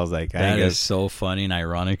there, so I was like, "That is so funny and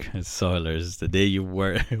ironic. It's so hilarious." The day you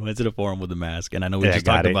went to the forum with a mask, and I know we just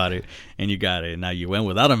talked about it, and you got it. And now you went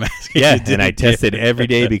without a mask. Yeah, and I tested every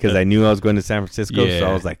day because I knew I was going to San Francisco. Yeah. So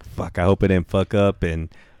I was like, "Fuck, I hope it didn't fuck up, and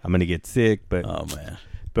I'm gonna get sick." But oh man.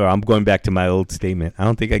 Bro, I'm going back to my old statement. I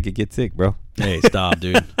don't think I could get sick, bro. Hey, stop,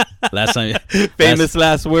 dude. Last time, famous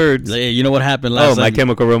last words. Hey, you know what happened last time? My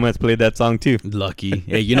Chemical Romance played that song too. Lucky.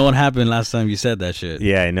 Hey, you know what happened last time you said that shit?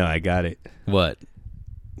 Yeah, I know. I got it. What?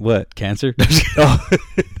 Cancer?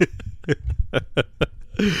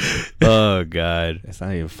 Oh God, that's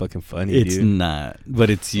not even fucking funny. It's not, but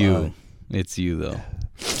it's you. It's you though.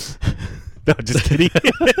 No, just kidding.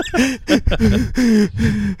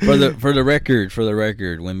 For the record,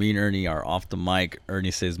 when me and Ernie are off the mic, Ernie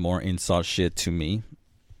says more insult shit to me.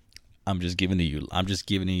 I'm just giving it you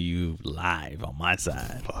live on my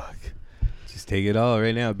side. Fuck. Just take it all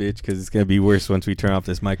right now, bitch, because it's gonna be worse once we turn off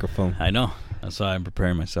this microphone. I know. That's why I'm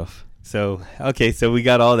preparing myself. So okay, so we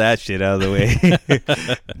got all that shit out of the way,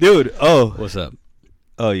 dude. Oh, what's up?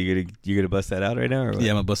 Oh, you gonna bust that out right now? Or what? Yeah,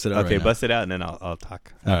 I'm gonna bust it out. Okay, right bust it out, and then I'll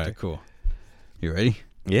talk. All right, cool. You ready?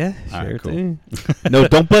 Yeah, all sure. Right, cool. No,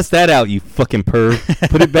 don't bust that out, you fucking perv.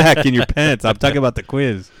 Put it back in your pants. I'm talking about the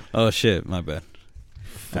quiz. Oh shit, my bad.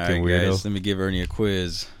 Fucking all right, weirdo. Guys, let me give Ernie a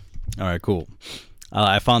quiz. All right, cool.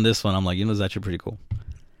 I found this one. I'm like, it's actually pretty cool.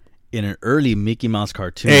 In an early Mickey Mouse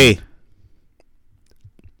cartoon. A.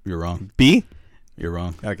 You're wrong. B. You're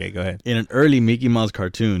wrong. Okay, go ahead. In an early Mickey Mouse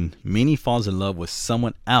cartoon, Minnie falls in love with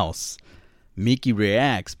someone else. Mickey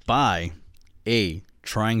reacts by A.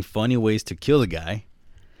 Trying funny ways to kill the guy.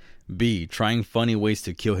 B. Trying funny ways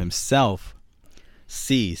to kill himself.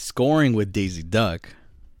 C. Scoring with Daisy Duck.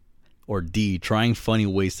 Or D. Trying funny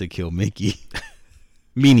ways to kill Mickey.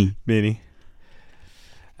 Minnie.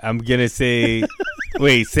 I'm gonna say.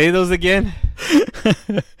 Wait, say those again.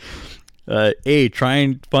 A.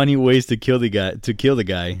 Trying funny ways to kill the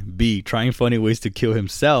guy. B. Trying funny ways to kill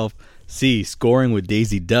himself. C. Scoring with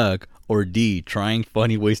Daisy Duck. Or D. Trying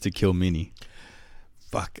funny ways to kill Minnie.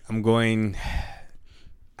 Fuck. I'm gonna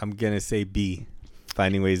say B.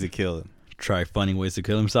 Finding ways to kill him. Try finding ways to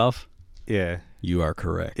kill himself? Yeah. You are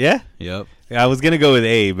correct. Yeah? Yep. I was gonna go with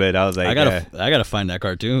A, but I was like, I gotta find that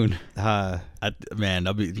cartoon. I'll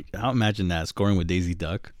imagine that scoring with Daisy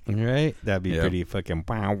Duck. Right? That'd be pretty fucking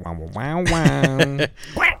wow.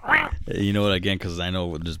 You know what? Again, because I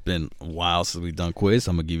know it's been a while since we've done quiz,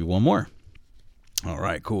 I'm gonna give you one more. All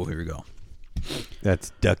right, cool. Here we go. That's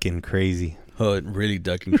ducking crazy. Oh, really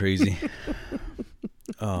ducking crazy.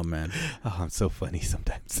 Oh man. Oh, I'm so funny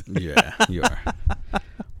sometimes. Yeah, you are.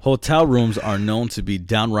 Hotel rooms are known to be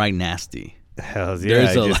downright nasty. Hells yeah,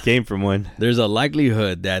 I just came from one. There's a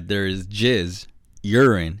likelihood that there is jizz,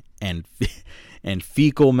 urine, and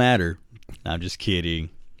fecal matter. I'm just kidding,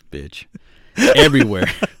 bitch. Everywhere.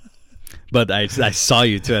 But I saw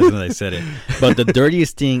you too as soon as I said it. But the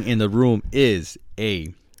dirtiest thing in the room is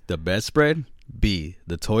A, the bedspread, B,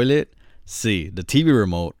 the toilet, C, the TV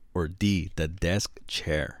remote, or D, the desk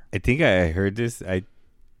chair. I think I heard this. I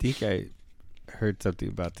think I heard something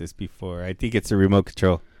about this before. I think it's a remote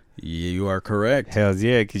control. You are correct. Hells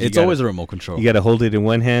yeah. Cause it's always a remote control. You got to hold it in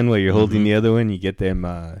one hand while you're holding the other one. You get them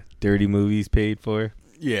dirty movies paid for.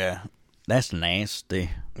 Yeah. That's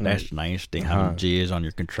nasty. That's nasty. Having jizz on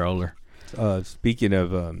your controller. Speaking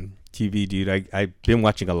of TV, dude, I've been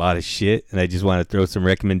watching a lot of shit, and I just want to throw some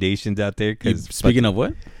recommendations out there. Speaking of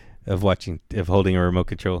what? Of holding a remote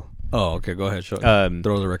control. Oh, okay. Go ahead.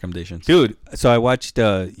 Throw the recommendations, dude. So I watched.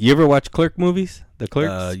 You ever watch Clerk movies? The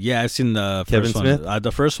Clerks. Yeah, I've seen the Kevin first Smith? one.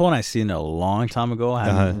 The first one I seen a long time ago. I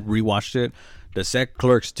haven't rewatched it. The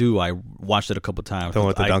Clerks 2, I watched it a couple times. The one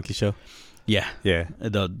with the donkey show. Yeah, yeah.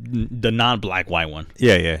 The non-black white one.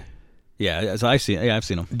 Yeah. So I've seen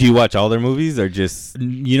them. Do you watch all their movies or just?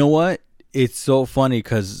 You know what? It's so funny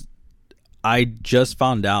because I just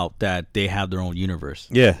found out that they have their own universe.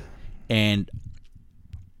 Yeah, and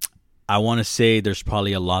I want to say there's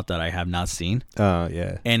probably a lot that I have not seen.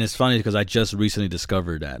 Yeah. And it's funny because I just recently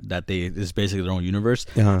discovered that it's basically their own universe.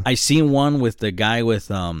 I seen one with the guy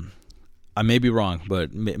with I may be wrong,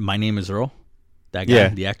 but My Name Is Earl. That guy,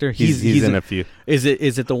 the actor. He's in a few. Is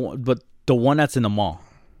it the one? But the one that's in the mall.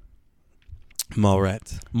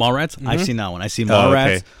 Mallrats. Mm-hmm. I've seen that one. I seen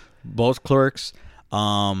Mallrats, both Clerks.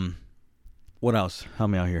 What else? Help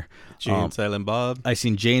me out here. Jay and Silent Bob. I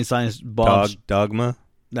seen Jay and Silent Bob. Dogma.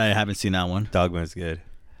 I haven't seen that one. Dogma's good.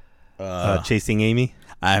 Chasing Amy.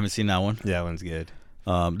 I haven't seen that one. That one's good.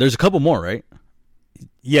 There's a couple more, right?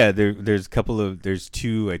 Yeah, there's a couple of. There's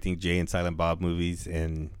two, I think, Jay and Silent Bob movies,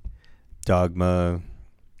 and Dogma,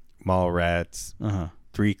 Mallrats,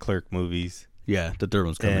 3 Clerk movies. Yeah, the third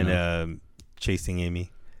one's coming and Chasing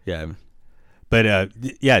Amy. Yeah. But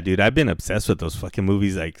yeah, dude, I've been obsessed with those fucking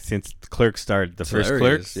movies like since Clerks started. The first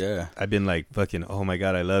Clerks, yeah. I've been like fucking. Oh my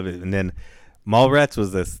god, I love it. And then Mallrats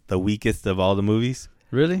was the weakest of all the movies.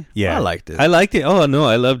 Really? Yeah, I liked it. I liked it. Oh no,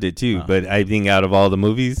 I loved it too. But I think out of all the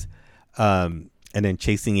movies, and then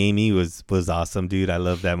Chasing Amy was awesome, dude. I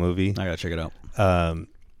love that movie. I gotta check it out.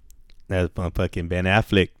 That was fucking Ben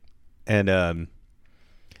Affleck, and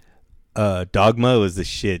Dogma was the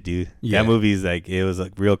shit, dude. Yeah. That movie is like, it was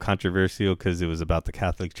like real controversial because it was about the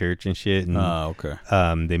Catholic Church and shit. And, okay.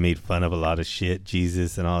 They made fun of a lot of shit,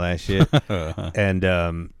 Jesus and all that shit. And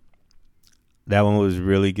that one was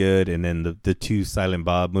really good. And then the 2 Silent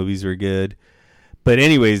Bob movies were good. But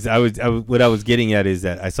anyways, what I was getting at is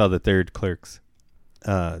that I saw the 3rd Clerks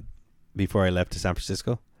before I left to San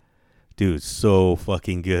Francisco. Dude, so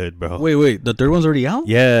fucking good, bro. Wait, the 3rd one's already out?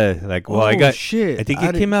 Yeah, like, well, shit. I think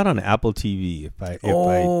it came out on Apple TV. I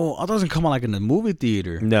thought it doesn't come out like in the movie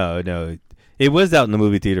theater. No, it was out in the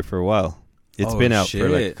movie theater for a while. It's been out for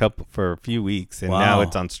like for a few weeks, and now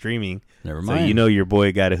it's on streaming. Never mind. So your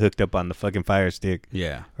boy got it hooked up on the fucking Fire Stick,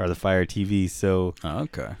 or the Fire TV. So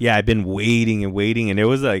okay, yeah, I've been waiting, and it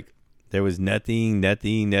was like. There was nothing,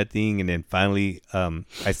 and then finally,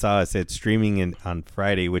 I saw it said streaming on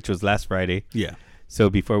Friday, which was last Friday. Yeah. So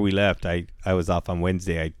before we left, I was off on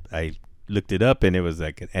Wednesday. I looked it up, and it was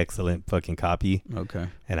like an excellent fucking copy. Okay.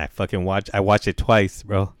 And I watched it twice,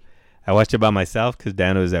 bro. I watched it by myself because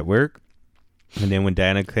Diana was at work, and then when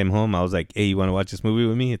Diana came home, I was like, "Hey, you want to watch this movie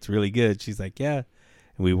with me? It's really good." She's like, "Yeah,"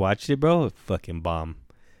 and we watched it, bro. Fucking bomb.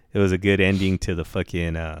 It was a good ending to the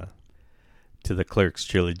fucking to the Clerks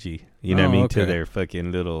trilogy. You know what I mean? Okay. To their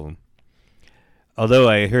fucking little. Although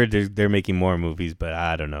I heard they're making more movies, but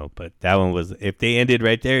I don't know. But that one was, if they ended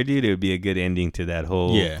right there, dude, it would be a good ending to that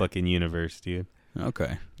whole fucking universe, dude.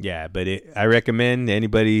 Okay. Yeah, but I recommend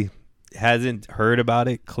anybody hasn't heard about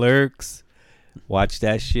it, Clerks, watch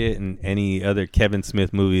that shit, and any other Kevin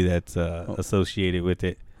Smith movie that's associated with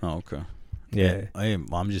it. Oh, okay. Yeah,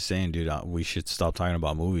 I'm just saying, dude. We should stop talking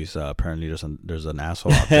about movies. Apparently, there's an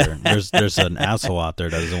asshole out there. there's an asshole out there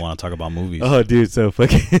that doesn't want to talk about movies. Oh, dude, so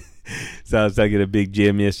fucking. So I was talking to Big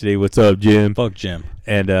Jim yesterday. What's up, Jim? Fuck Jim.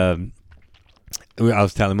 And I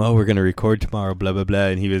was telling him, we're gonna record tomorrow, blah blah blah,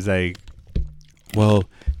 and he was like, "Well,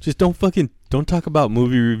 just don't talk about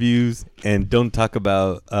movie reviews and don't talk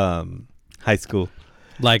about high school."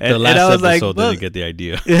 Like the last episode didn't get the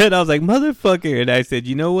idea. And I was like, motherfucker. And I said,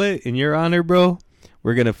 you know what? In your honor, bro,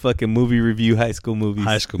 we're going to fucking movie review high school movies.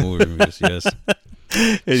 High school movie reviews, yes.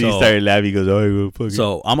 And he started laughing. He goes, oh, fuck.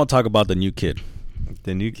 So I'm going to talk about The New Kid.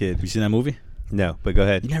 The New Kid. You seen that movie? No, but go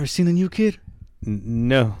ahead. You never seen The New Kid?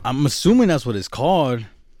 No. I'm assuming that's what it's called.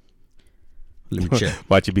 Let me check.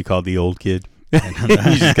 Watch it be called The Old Kid. You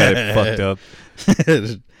just got it fucked up.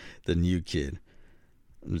 The New Kid.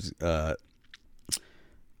 It's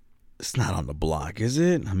not on the block, is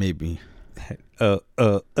it? Maybe. Oh.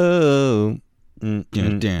 Dun.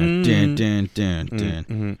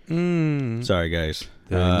 Sorry, guys.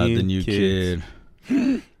 The new kid.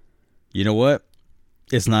 You know what?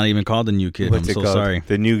 It's not even called The New Kid. What's I'm it so called? sorry.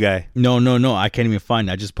 The New Guy. No. I can't even find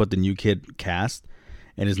it. I just put The New Kid cast,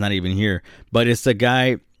 and it's not even here. But it's the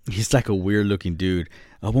guy. He's like a weird looking dude.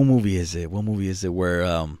 What movie is it?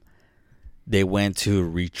 Where they went to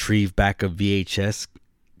retrieve back a VHS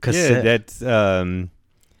cassette? Yeah, that's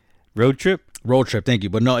Road Trip. Road Trip, thank you.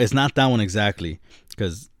 But no, it's not that one exactly,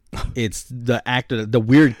 because it's the actor, the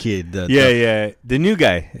weird kid. The new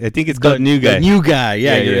guy. I think it's called New Guy. The New Guy,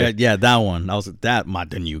 yeah, that one. I was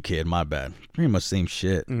the New Kid. My bad. Pretty much same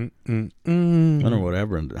shit. I don't know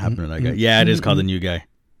whatever happened to that guy. Yeah, it is called The New Guy.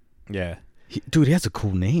 Yeah, dude, he has a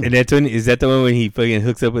cool name. And is that the one when he fucking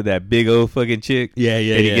hooks up with that big old fucking chick? Yeah.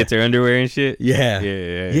 And he gets her underwear and shit. Yeah.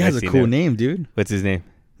 He has a cool that. name, dude. What's his name?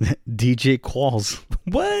 DJ Qualls.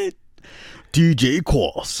 What? DJ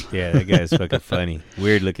Qualls. Yeah, that guy's fucking funny.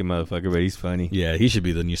 Weird looking motherfucker, but he's funny. Yeah, he should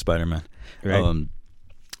be the new Spider-Man. Right.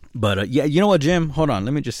 But yeah, you know what, Jim? Hold on,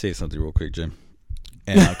 let me just say something real quick, Jim.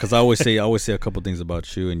 And because I always say a couple things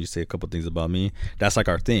about you, and you say a couple things about me. That's like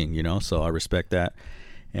our thing, you know. So I respect that,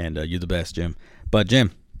 and you're the best, Jim. But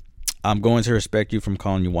Jim, I'm going to respect you from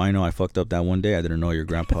calling you wino. I fucked up that one day. I didn't know your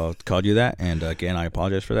grandpa called you that, and again, I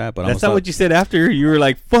apologize for that. But that's not what you said after. You were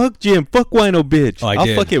like, "Fuck Jim, fuck wino, bitch." Oh,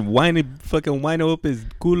 I'll fucking wino up his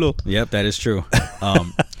culo. Yep, that is true.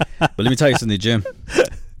 But let me tell you something, Jim.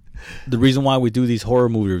 The reason why we do these horror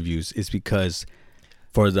movie reviews is because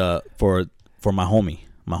for my homie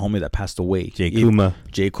that passed away, Jay Kuma,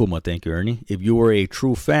 thank you, Ernie. If you were a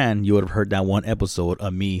true fan, you would have heard that one episode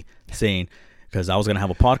of me saying, because I was going to have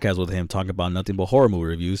a podcast with him talking about nothing but horror movie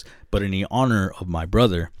reviews, but in the honor of my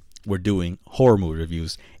brother, we're doing horror movie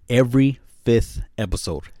reviews every 5th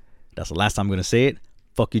episode. That's the last time I'm going to say it.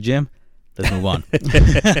 Fuck you, Jim. Let's move on. But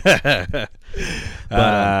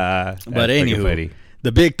anywho,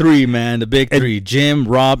 the big three, man. The big three: Jim,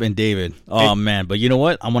 Rob, and David. Oh man! But you know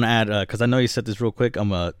what? I'm gonna add because I know you said this real quick.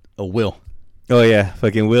 I'm a Will. Oh yeah,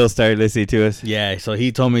 fucking Will started listening to us. Yeah, so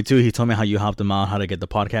he told me too. He told me how you helped him out, how to get the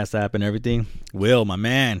podcast app and everything. Will, my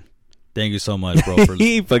man, thank you so much, bro.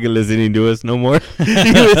 He ain't fucking listening to us no more. He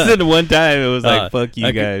listened one time. It was like, fuck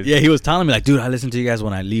you guys. Yeah, he was telling me like, dude, I listen to you guys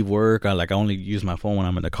when I leave work. I only use my phone when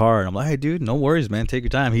I'm in the car. And I'm like, hey, dude, no worries, man. Take your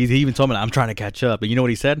time. He even told me like, I'm trying to catch up. And you know what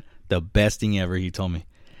he said? The best thing ever. He told me,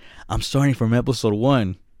 I'm starting from episode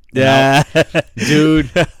 1. Yeah, dude,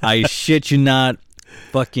 I shit you not.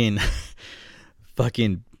 Fucking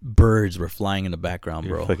birds were flying in the background,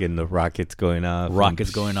 bro. Fucking the rockets going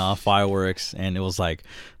off. Fireworks, and it was like,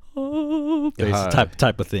 oh,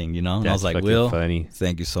 type of thing, you know. And I was like, Will, funny.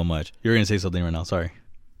 Thank you so much. You're gonna say something right now. Sorry.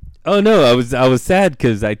 Oh no, I was sad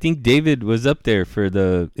because I think David was up there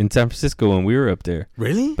in San Francisco when we were up there.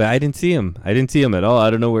 Really? But I didn't see him. at all.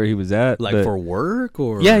 I don't know where he was at. Like for work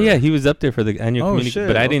or? Yeah, he was up there for the annual community. Shit,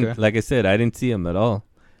 but I didn't. Like I said, I didn't see him at all.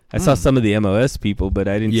 I saw some of the MOS people, but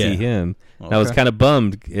I didn't see him. Okay. I was kind of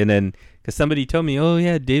bummed, and then because somebody told me, "Oh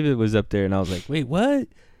yeah, David was up there," and I was like, "Wait, what?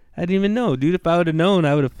 I didn't even know, dude. If I would have known,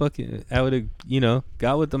 I would have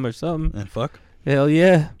got with them or something." And fuck. Hell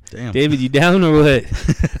yeah. Damn. David, you down or what?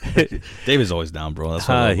 David's always down, bro. That's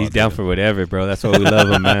why he's down for whatever, bro. That's why we love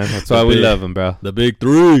him, man. That's why we love him, bro. The big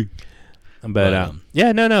three. But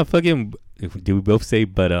fucking. Did we both say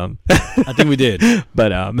but I think we did.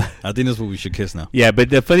 But I think that's what we should kiss now. Yeah, but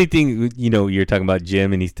the funny thing, you're talking about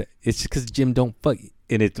Jim, and it's just because Jim don't fuck.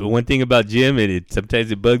 And it's one thing about Jim, and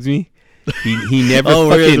sometimes it bugs me. He never.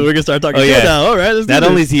 we're gonna start talking. Now. All right, let's do Not this.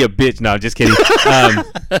 only is he a bitch. No, just kidding.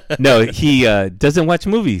 No, he doesn't watch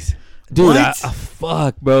movies. Dude,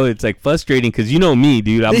 fuck, bro. It's like frustrating because you know me,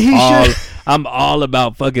 dude. I'm all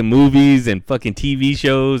about fucking movies and fucking TV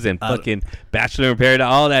shows and fucking Bachelor in Paradise,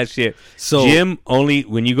 all that shit. So Jim,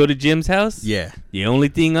 when you go to Jim's house, the only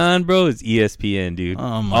thing on, bro, is ESPN, dude.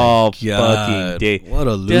 Oh my god, fucking day. What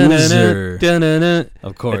a loser. Dun-dun-dun.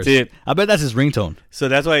 Of course, that's it. I bet that's his ringtone. So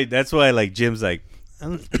that's why like Jim's like,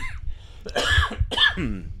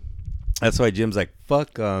 that's why Jim's like,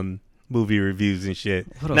 fuck movie reviews and shit.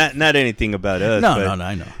 Not anything about us. No,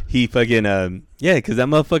 I know. He fucking because that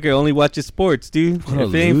motherfucker only watches sports, dude. What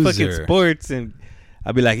if it ain't fucking sports, and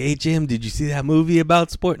I'll be like, hey Jim, did you see that movie about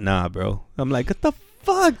sport? Nah, bro. I'm like, what the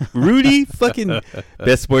fuck, Rudy? Fucking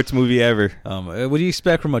best sports movie ever. What do you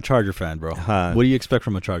expect from a Charger fan, bro? What do you expect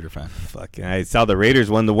from a Charger fan? Fucking, I saw the Raiders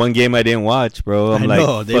won the one game I didn't watch, bro.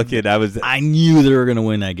 Fuck it. I knew they were gonna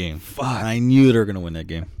win that game. Fuck. I knew they were gonna win that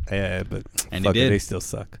game. Yeah, but and they did. They still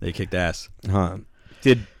suck. They kicked ass.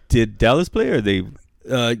 Did Dallas play or they?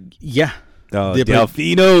 Yeah. Oh,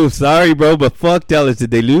 Delfino. Sorry, bro, but fuck Dallas.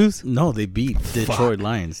 Did they lose? No, they beat Detroit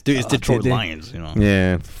Lions. Dude, it's Detroit Lions, you know.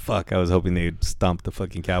 Yeah, fuck. I was hoping they'd stomp the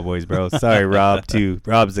fucking Cowboys, bro. Sorry, Rob, too.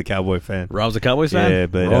 Rob's a Cowboy fan. Rob's a Cowboys fan? Yeah,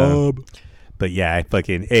 but yeah, I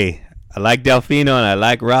like Delfino and I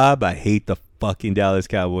like Rob. I hate the fucking Dallas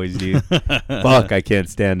Cowboys, dude. Fuck, I can't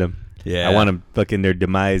stand them. Yeah. I want them fucking their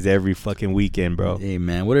demise every fucking weekend, bro. Hey,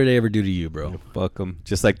 man, what did they ever do to you, bro? Fuck them.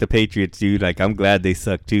 Just like the Patriots, dude. Like, I'm glad they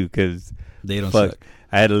suck, too, because they don't suck.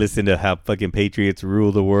 I had to listen to how fucking Patriots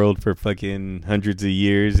rule the world for fucking hundreds of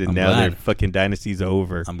years, and now their fucking dynasty's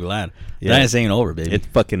over. I'm glad. Yeah. Dynasty ain't over, baby. It's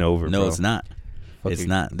fucking over, no, bro. It's not. It's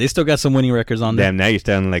not. They still got some winning records on there. Damn, now you're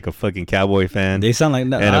sounding like a fucking Cowboy fan. They sound like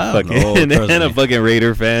and a fucking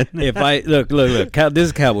Raider fan. If I look, this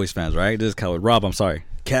is Cowboys fans, right? This is Cowboys. Rob, I'm sorry.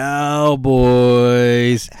 Cowboys.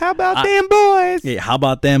 How about them boys? Yeah, how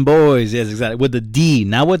about them boys? Yes, exactly. With the D,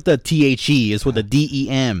 not with the THE. It's with the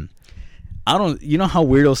DEM. You know how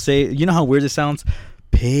weird it sounds?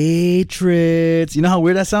 Patriots. You know how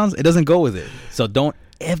weird that sounds? It doesn't go with it. So don't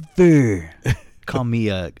ever call me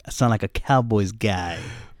sound like a Cowboys guy.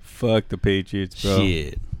 Fuck the Patriots, bro.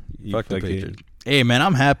 Shit. Fuck the Patriots. Hey, man,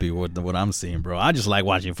 I'm happy with what I'm seeing, bro. I just like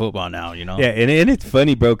watching football now, you know? Yeah, and it's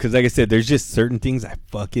funny, bro, because like I said, there's just certain things I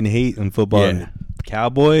fucking hate in football. Yeah.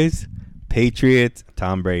 Cowboys, Patriots,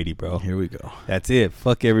 Tom Brady, bro. Here we go. That's it.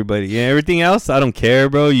 Fuck everybody. Yeah, everything else, I don't care,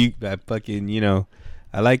 bro. I fucking,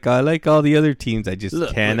 I like all the other teams. I just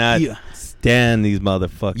cannot stand these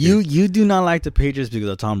motherfuckers. You do not like the Patriots because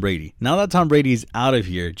of Tom Brady. Now that Tom Brady's out of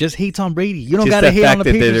here, just hate Tom Brady. You don't got to hate on the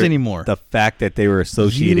Patriots anymore. The fact that they were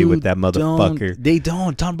associated with that motherfucker. They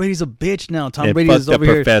don't. Tom Brady's a bitch now. Tom and Brady is over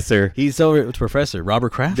here. Professor. He's over with Professor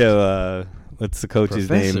Robert Kraft. What's the coach's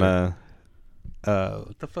name? What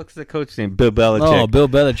the fuck's the coach's name? Bill Belichick. Oh, Bill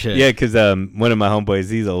Belichick. Yeah, because one of my homeboys,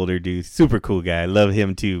 he's an older dude, super cool guy. I love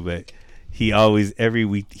him too, but he always every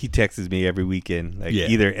week he texts me every weekend,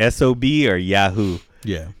 either SOB or Yahoo.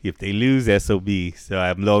 Yeah. If they lose, SOB. So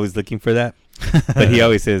I'm always looking for that. But he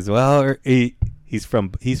always says, well, he's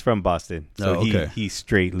from Boston, so he's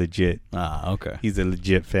straight legit. Ah, okay. He's a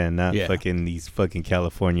legit fan, not fucking these fucking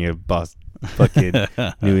California Boston. Fucking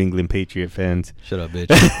New England Patriot fans. Shut up, bitch.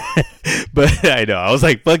 But I know. I was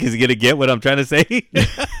like, fuck, is he gonna get what I'm trying to say?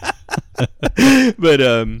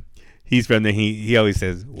 But he's from the he always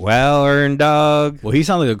says, well earned, dog. Well, he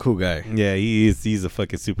sounds like a cool guy. Yeah, he's a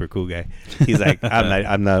fucking super cool guy. He's like,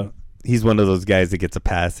 I'm not he's one of those guys that gets a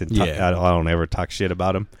pass and I don't ever talk shit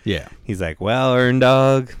about him. Yeah. He's like, well earned,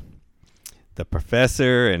 dog. The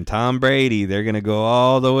Professor and Tom Brady, they're going to go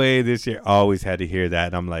all the way this year. Always had to hear that.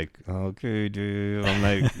 And I'm like, okay, dude. I'm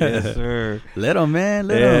like, yes, sir. Let him, man.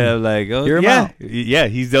 Let him. Yeah, I'm like, oh, yeah.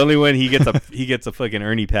 He's the only one. He gets a fucking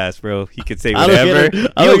Ernie pass, bro. He could say whatever. You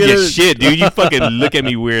don't get shit, dude. You fucking look at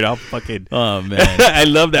me weird. I'll fucking. Oh, man. I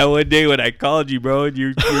love that one day when I called you, bro. And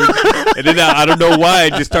and then I don't know why I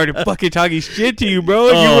just started fucking talking shit to you, bro.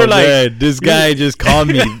 And you were like, man. This guy just called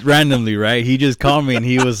me randomly, right? He just called me and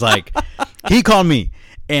he was like, he called me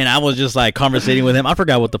and I was just like conversating with him. I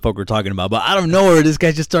forgot what the fuck we're talking about, but I don't know where this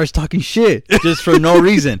guy just starts talking shit just for no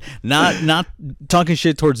reason. Not talking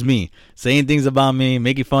shit towards me, saying things about me,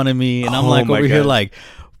 making fun of me, and I'm like over here like,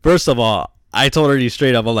 first of all, I told Ernie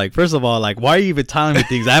straight up, I'm like, first of all, like, why are you even telling me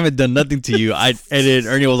things? I haven't done nothing to you. And then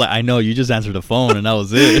Ernie was like, I know, you just answered the phone and that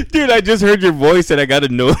was it. Dude, I just heard your voice and I got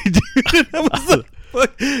annoyed, dude. I was like,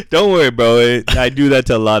 don't worry, bro. I do that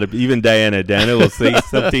to a lot of even Diana. Diana will say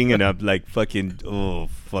something, and I'm like, "Fucking, oh,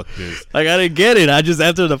 fuck this." Like I didn't get it. I just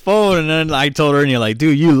answered the phone, and then I told Ernie, like,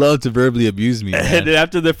 "Dude, you love to verbally abuse me." Man. And then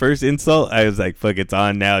after the first insult, I was like, "Fuck, it's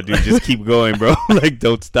on now, dude. Just keep going, bro. Like,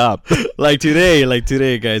 don't stop." Like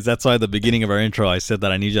today, guys. That's why at the beginning of our intro, I said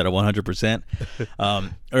that I need you at a 100%.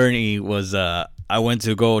 Ernie was. I went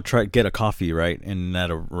to go get a coffee, right, and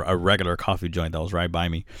at a regular coffee joint that was right by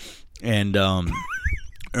me, and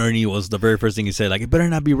Ernie was the very first thing he said, like, it better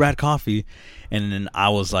not be rat coffee. And then I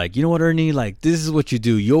was like, you know what, Ernie? Like, this is what you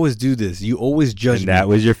do. You always do this. You always judge me. That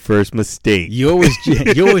was your first mistake. You always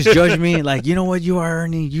judge me. Like, you know what you are,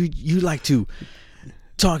 Ernie? You like to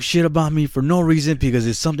talk shit about me for no reason because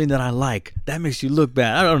it's something that I like. That makes you look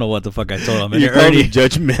bad. I don't know what the fuck I told him. And you called me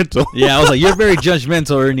judgmental. Yeah, I was like, you're very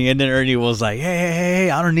judgmental, Ernie. And then Ernie was like, hey,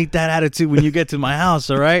 I don't need that attitude when you get to my house,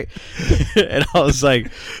 all right? And I was like,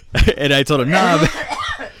 and I told him, nah,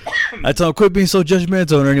 I told him, quit being so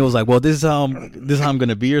judgmental. And Ernie was like, well, this is how I'm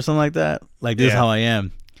gonna be, or something like that. Like, this is how I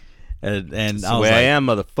am. And I was the way like, I am,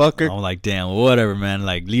 motherfucker. I'm like, damn, whatever, man.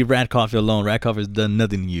 Like, leave rat coffee alone. Rat coffee's done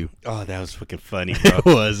nothing to you. Oh, that was fucking funny, bro.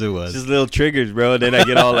 It was. Just little triggers, bro. And then I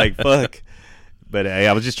get all like, fuck. But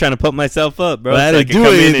I was just trying to pump myself up, bro. Well, I so didn't do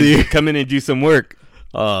anything. Come in and do some work.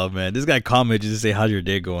 Oh man, this guy called me just to say how's your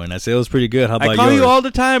day going. I said it was pretty good. How about I call yours? you all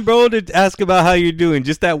the time, bro, to ask about how you're doing.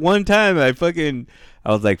 Just that one time, I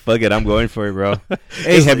was like, fuck it, I'm going for it, bro.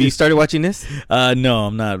 Hey, have you started watching this? No,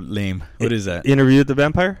 I'm not lame. What is that? Interview with the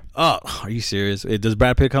Vampire? Oh, are you serious? Does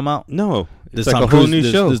Brad Pitt come out? No, Does it's like Tom a whole Cruise,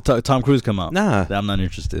 new show. Does Tom Cruise come out? Nah, I'm not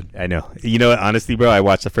interested. I know. You know what? Honestly, bro, I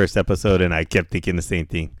watched the first episode and I kept thinking the same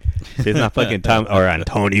thing. It's not fucking Tom or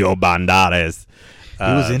Antonio Banderas. He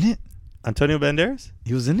was in it. Antonio Banderas?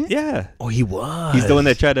 He was in it. Yeah. Oh, he was. He's the one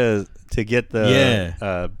that tried to get the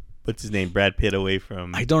Yeah. What's his name? Brad Pitt away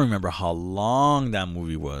from. I don't remember how long that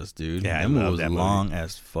movie was, dude. Yeah, that I movie love was that long movie.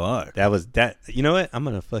 as fuck. That was that. You know what? I'm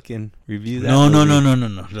gonna fucking review that. No.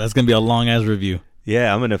 movie. That's gonna be a long ass review.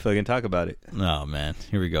 Yeah, I'm gonna fucking talk about it. Oh man,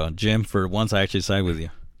 here we go, Jim. For once, I actually side with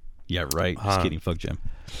you. Yeah, right. Just kidding. Fuck Jim.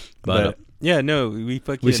 But yeah, no, we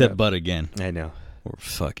fucking. we said but again. I know. We're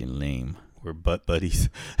fucking lame. We're butt buddies.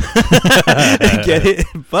 I get it.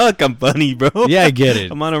 Fuck, I'm funny, bro. Yeah, I get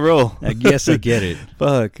it. I'm on a roll. I guess I get it.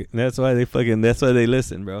 Fuck. That's why they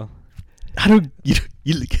listen, bro. I don't. You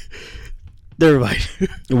never mind.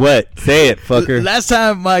 What? Say it, fucker. Last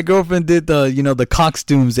time my girlfriend did the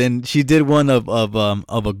costumes, and she did one of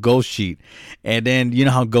a ghost sheet, and then you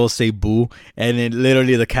know how ghosts say boo, and then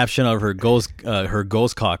literally the caption of her ghost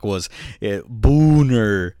cock was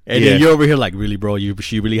booner, and then you're over here like, really, bro?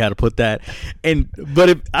 She really had to put that,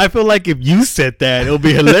 but I feel like if you said that, it'll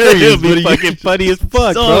be hilarious. It'll be fucking funny as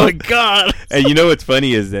fuck, bro. Oh my god! And you know what's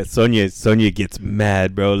funny is that Sonia gets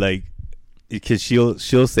mad, bro. Like, because she'll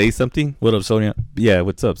say something. What up, Sonia? Yeah,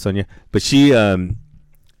 what's up, Sonia? But she's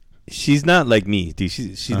not like me, dude.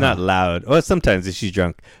 She's not loud. Well, sometimes if she's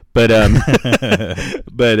drunk, but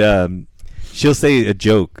she'll say a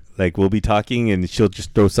joke. Like, we'll be talking and she'll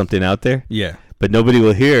just throw something out there. Yeah. But nobody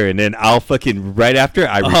will hear, and then I'll fucking right after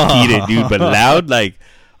I repeat it, dude, but loud, like,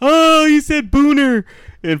 oh, you said booner.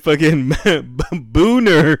 And fucking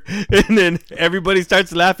booner. And then everybody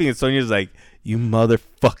starts laughing, and Sonia's like, you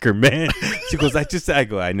motherfucker, man. She goes, I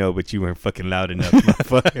go, I know, but you weren't fucking loud enough,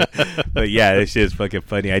 motherfucker. But yeah, that shit is fucking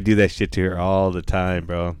funny. I do that shit to her all the time,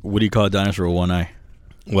 bro. What do you call a dinosaur with one eye?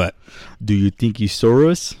 What? Do you think you saw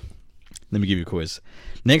us? Let me give you a quiz.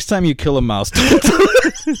 Next time you kill a mouse. All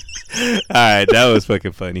right, that was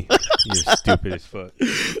fucking funny. You're stupid as fuck.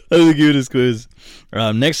 Let me give you this quiz.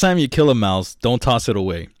 Next time you kill a mouse, don't toss it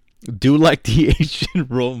away. Do like the ancient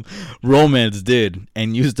Romans did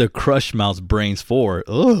and use the crushed mouse brains for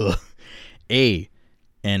A.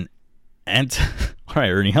 All right,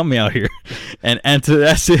 Ernie, help me out here. An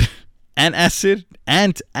antacid. It's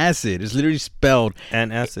literally spelled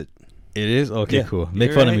Antacid. It is? Okay, Yeah, cool. Make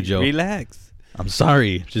you're fun right. of me, Joe. Relax. I'm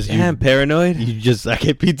sorry. Just Damn, paranoid. I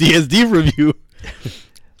get PTSD from you.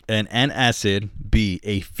 An antacid. B.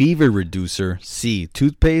 A fever reducer. C.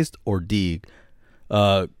 Toothpaste. Or D.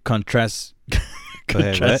 Contraception.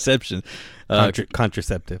 Contraceptive.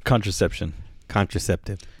 Contraception.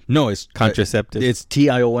 No, it's Contraceptive. It's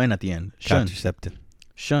TION at the end. Shun. Contraceptive.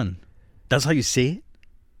 Shun. That's how you say it?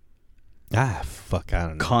 Ah, fuck, I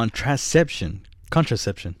don't know. Contraception.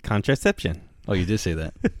 Contraception. Oh, you did say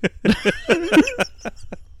that.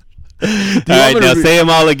 All right, now say them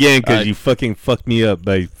all again, because you fucking fucked me up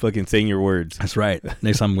by fucking saying your words. That's right.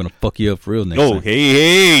 Next time I'm gonna fuck you up for real. Next time.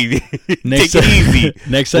 Hey. Next Take it easy.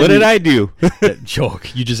 Next time what did I do?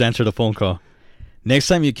 Joke. You just answered a phone call. Next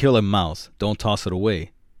time you kill a mouse, don't toss it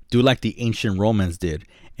away. Do like the ancient Romans did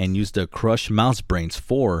and use the crushed mouse brains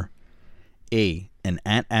for A. An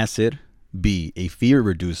antacid. B. A fever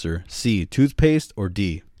reducer. C. Toothpaste. Or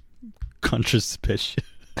D. Contraception.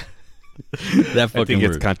 That fucking I think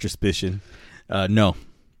word. it's contraception. No.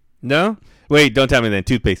 No? Wait, don't tell me then.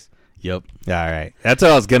 Toothpaste. Yep. All right. That's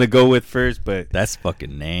what I was going to go with first, but... That's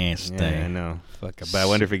fucking nasty. Yeah, I know. Fuck. But I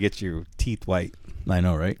wonder if it gets your teeth white. I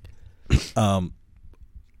know, right?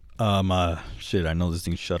 Shit, I know this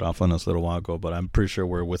thing shut off on us a little while ago, but I'm pretty sure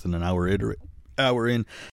we're within an hour in.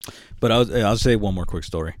 But I'll say one more quick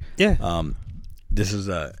story. Yeah. This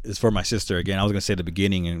is for my sister again. I was gonna say at the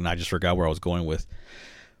beginning, and I just forgot where I was going with.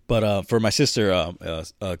 But for my sister,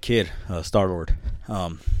 a kid, Star-Lord,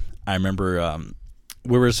 I remember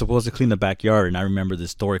we were supposed to clean the backyard, and I remember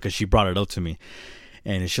this story because she brought it up to me.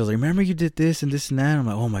 And she was like, remember you did this and this and that? I'm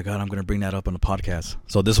like, oh my God, I'm going to bring that up on the podcast.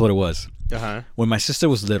 So this is what it was. Uh-huh. When my sister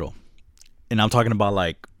was little, and I'm talking about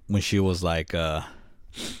like when she was like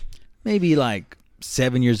maybe like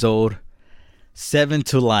 7 years old, 7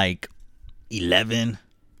 to like 11.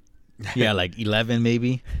 Yeah, like 11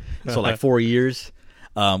 maybe. So like 4 years.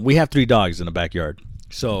 We have 3 dogs in the backyard.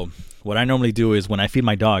 So what I normally do is when I feed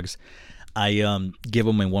my dogs, I give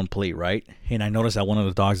him in one plate, right? And I notice that one of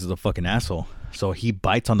the dogs is a fucking asshole. So he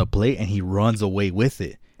bites on the plate and he runs away with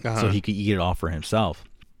it so he could eat it off for himself.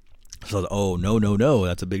 So, oh, no.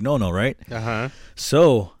 That's a big no, right?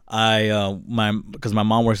 So because my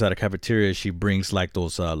mom works at a cafeteria, she brings like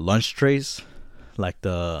those lunch trays, like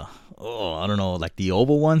I don't know, like the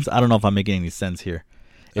oval ones. I don't know if I'm making any sense here.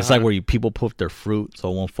 It's like where people put their fruit so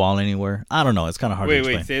it won't fall anywhere. I don't know. It's kind of hard to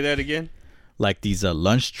explain. Wait, say that again. Like these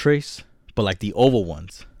lunch trays, but like the oval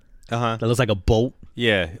ones. That looks like a boat.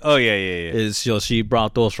 Yeah. Oh, yeah. So she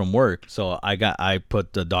brought those from work. So I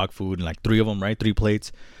put the dog food in like 3 of them, right? 3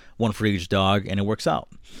 plates, 1 for each dog, and it works out.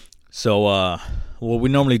 So what we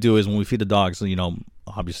normally do is when we feed the dogs, you know,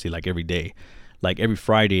 obviously like every day, like every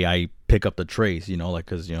Friday, I pick up the trays, you know, like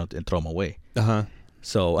because you know, and throw them away.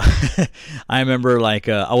 So I remember like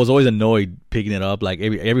I was always annoyed picking it up. Like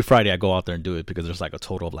every Friday I go out there and do it because there's like a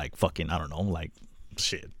total of like fucking, I don't know, like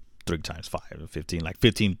shit, 3 times 5, 15, like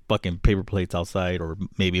 15 fucking paper plates outside, or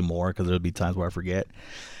maybe more because there'll be times where I forget.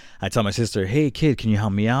 I tell my sister, hey kid, can you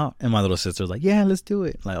help me out? And my little sister's like, yeah, let's do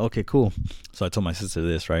it. Like, okay, cool. So I told my sister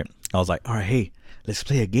this, right? I was like, all right, hey, let's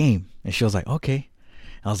play a game. And she was like, okay.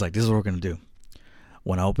 I was like, this is what we're gonna do.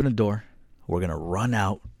 When I open the door, we're gonna run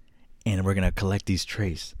out and we're gonna collect these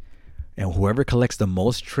trays, and whoever collects the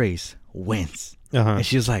most trays wins. And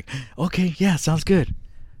she was like, okay, yeah, sounds good.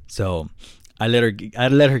 So I let her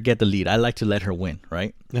get the lead. I like to let her win,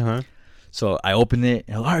 right? So I open it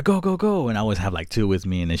and all right, go, and I always have like 2 with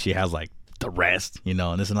me, and then she has like the rest, you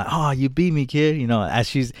know. And this is like, oh, you beat me, kid, you know. As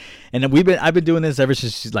she's, and then I've been doing this ever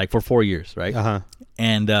since she's like for 4 years, right?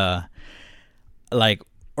 And like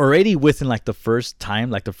already within like the first time,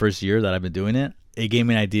 like the first year that I've been doing it, it gave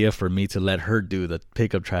me an idea for me to let her do the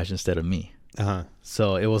pickup trash instead of me.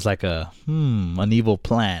 So it was like an evil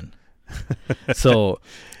plan. So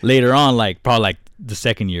later on, like probably like the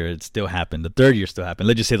second year, it still happened. The third year still happened.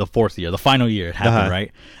 Let's just say the 4th year, the final year, it happened,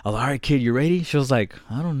 right? I was like, all right, kid, you ready? She was like,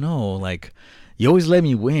 I don't know. Like, you always let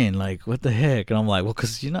me win. Like, what the heck? And I'm like, well,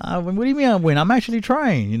 because, you know, what do you mean I win? I'm actually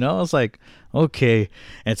trying, you know? I was like, okay.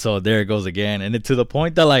 And so there it goes again. And to the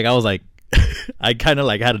point that, like, I was like, I kind of,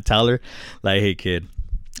 like, had to tell her, like, hey, kid,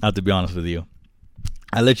 I have to be honest with you.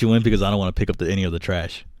 I let you win because I don't want to pick up any of the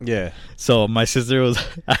trash. Yeah. So my sister was,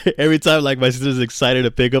 every time, like, my sister's excited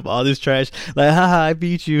to pick up all this trash, like, haha, I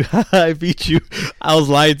beat you. I beat you. I was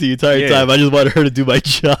lying to you the entire time. I just wanted her to do my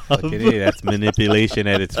job. Fucking that's manipulation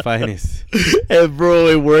at its finest. And, bro,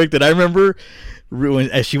 it worked. And I remember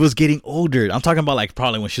as she was getting older, I'm talking about like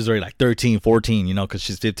probably when she was already like 13, 14, you know, because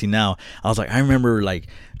she's 15 now. I was like, I remember like,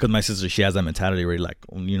 because my sister, she has that mentality already, like,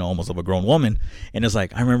 you know, almost of a grown woman. And it's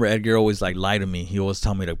like, I remember Edgar always like lie to me. He always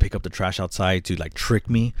tell me to pick up the trash outside to like trick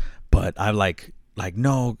me. But I like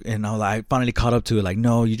no. And I finally caught up to it. Like,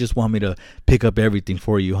 no, you just want me to pick up everything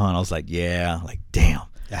for you, huh? And I was like, yeah, like, damn.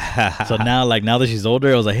 So now that she's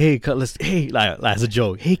older, I was like, hey, like as a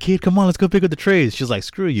joke, hey kid, come on, let's go pick up the trays. She's like,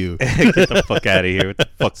 screw you. Get the fuck out of here. What the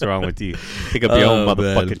fuck's wrong with you? Pick up your own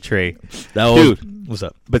motherfucking tray. Dude, what's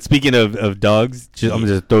up? But speaking of dogs, I'm gonna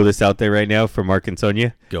just throw this out there right now for Mark and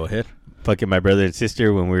Sonia. Go ahead. Fucking my brother and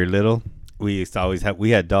sister, when we were little, we used to always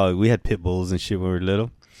we had pit bulls and shit when we were little.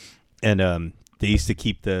 And they used to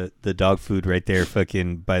keep the dog food right there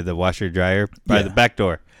fucking by the washer dryer by the back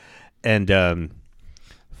door. And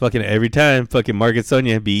fucking every time, fucking Mark and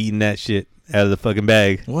Sonia be eating that shit out of the fucking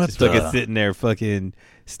bag. What? Just fucking sitting there, fucking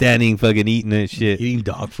standing, fucking eating that shit. Eating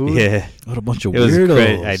dog food? Yeah. What a bunch of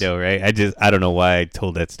weirdos. I know, right? I don't know why I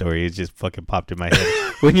told that story. It just fucking popped in my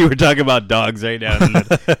head when you were talking about dogs right now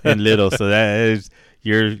and little. So that is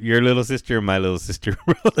your little sister and my little sister.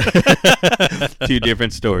 2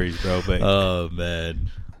 different stories, bro. But oh man.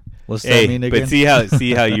 What's that mean again? But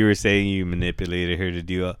see how you were saying you manipulated her to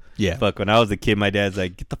do fuck, when I was a kid, my dad's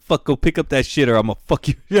like, get the fuck, go pick up that shit or I'm gonna fuck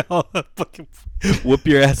you. I'll fucking whoop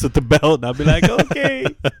your ass with the belt. And I'll be like, okay.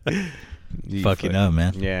 Fucking up,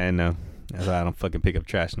 man. Yeah, I know. That's why I don't fucking pick up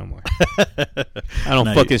trash no more. I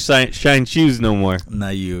don't fucking shine shoes no more.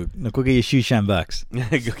 Not you. No, go get your shoe shine box. Go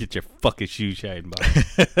get your fucking shoe shine box.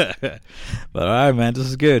 But all right, man. This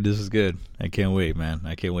is good. I can't wait, man.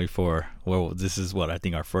 I can't wait for, well, this is what I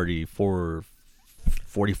think our 44th?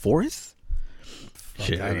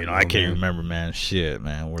 Shit, I can't remember, man. Shit,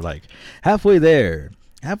 man. We're like halfway there.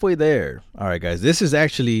 All right, guys. This is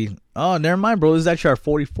actually, oh, never mind, bro. This is actually our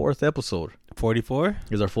 44th episode. 44?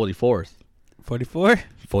 This is our 44th. 44?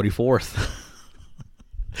 44th.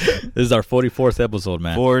 This is our 44th episode,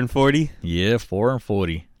 man. 4 and 40? Yeah, 4 and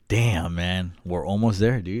 40. Damn, man. We're almost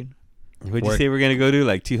there, dude. What'd you say we're going to go to?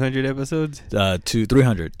 Like 200 episodes?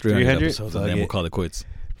 300 episodes, and then we'll call it quits.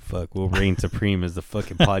 fuck, we'll reign supreme as the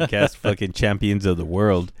fucking podcast fucking champions of the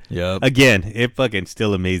world. Yep. Again, it fucking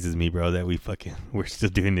still amazes me, bro, that we're still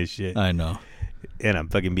doing this shit. I know. And I'm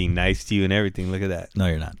fucking being nice to you and everything. Look at that. No,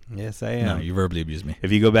 you're not. Yes, I am. No, you verbally abused me.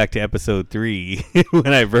 If you go back to episode 3,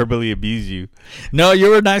 when I verbally abused you. No, you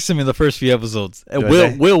were nice to me in the first few episodes.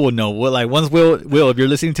 Will will know. Once Will, if you're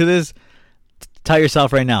listening to this, tell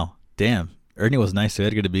yourself right now. Damn, Ernie was nice to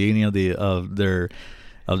Edgar at the beginning of their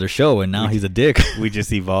show, and now he's a dick. We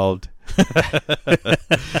just evolved.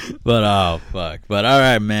 But oh fuck. But all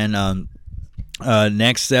right, man.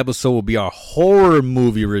 Next episode will be our horror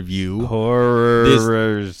movie review.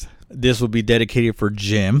 Horrors. This will be dedicated for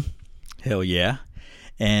Jim. Hell yeah.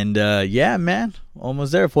 And yeah, man,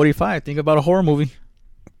 almost there. 45. Think about a horror movie.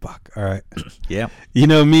 Fuck. All right. Yeah. You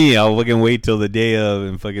know me. I'll fucking wait till the day of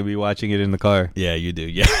and fucking be watching it in the car. Yeah, you do.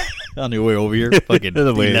 Yeah. On your way over here, fucking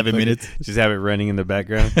 11 minutes. Just have it running in the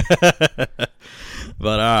background.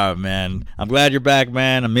 But man, I'm glad you're back,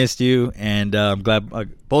 man. I missed you, and I'm glad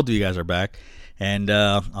both of you guys are back. And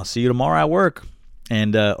I'll see you tomorrow at work.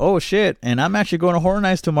 And oh shit! And I'm actually going to Horror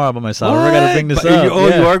Nights tomorrow by myself. I gotta bring this up. You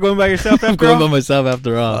are going by yourself? I'm going by myself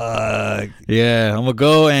after all. Yeah, I'm gonna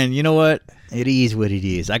go, and you know what? It is what it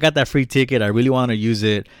is. I got that free ticket. I really want to use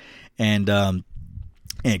it, and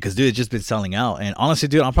because dude, it's just been selling out. And honestly,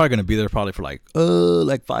 dude, I'm probably gonna be there probably for like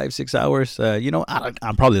 5-6 hours. You know,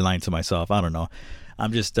 I'm probably lying to myself. I don't know.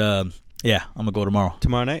 I'm just I'm gonna go tomorrow.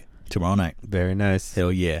 Tomorrow night. Very nice.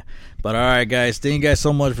 Hell yeah. But all right, guys, thank you guys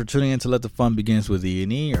so much for tuning in to Let the Fun Begins with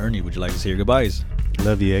E&E. Ernie, would you like to say your goodbyes?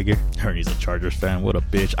 Love you, Edgar. Ernie's a Chargers fan. What a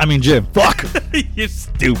bitch. I mean, Jim. Fuck. You're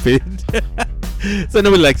stupid. So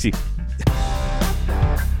nobody likes you.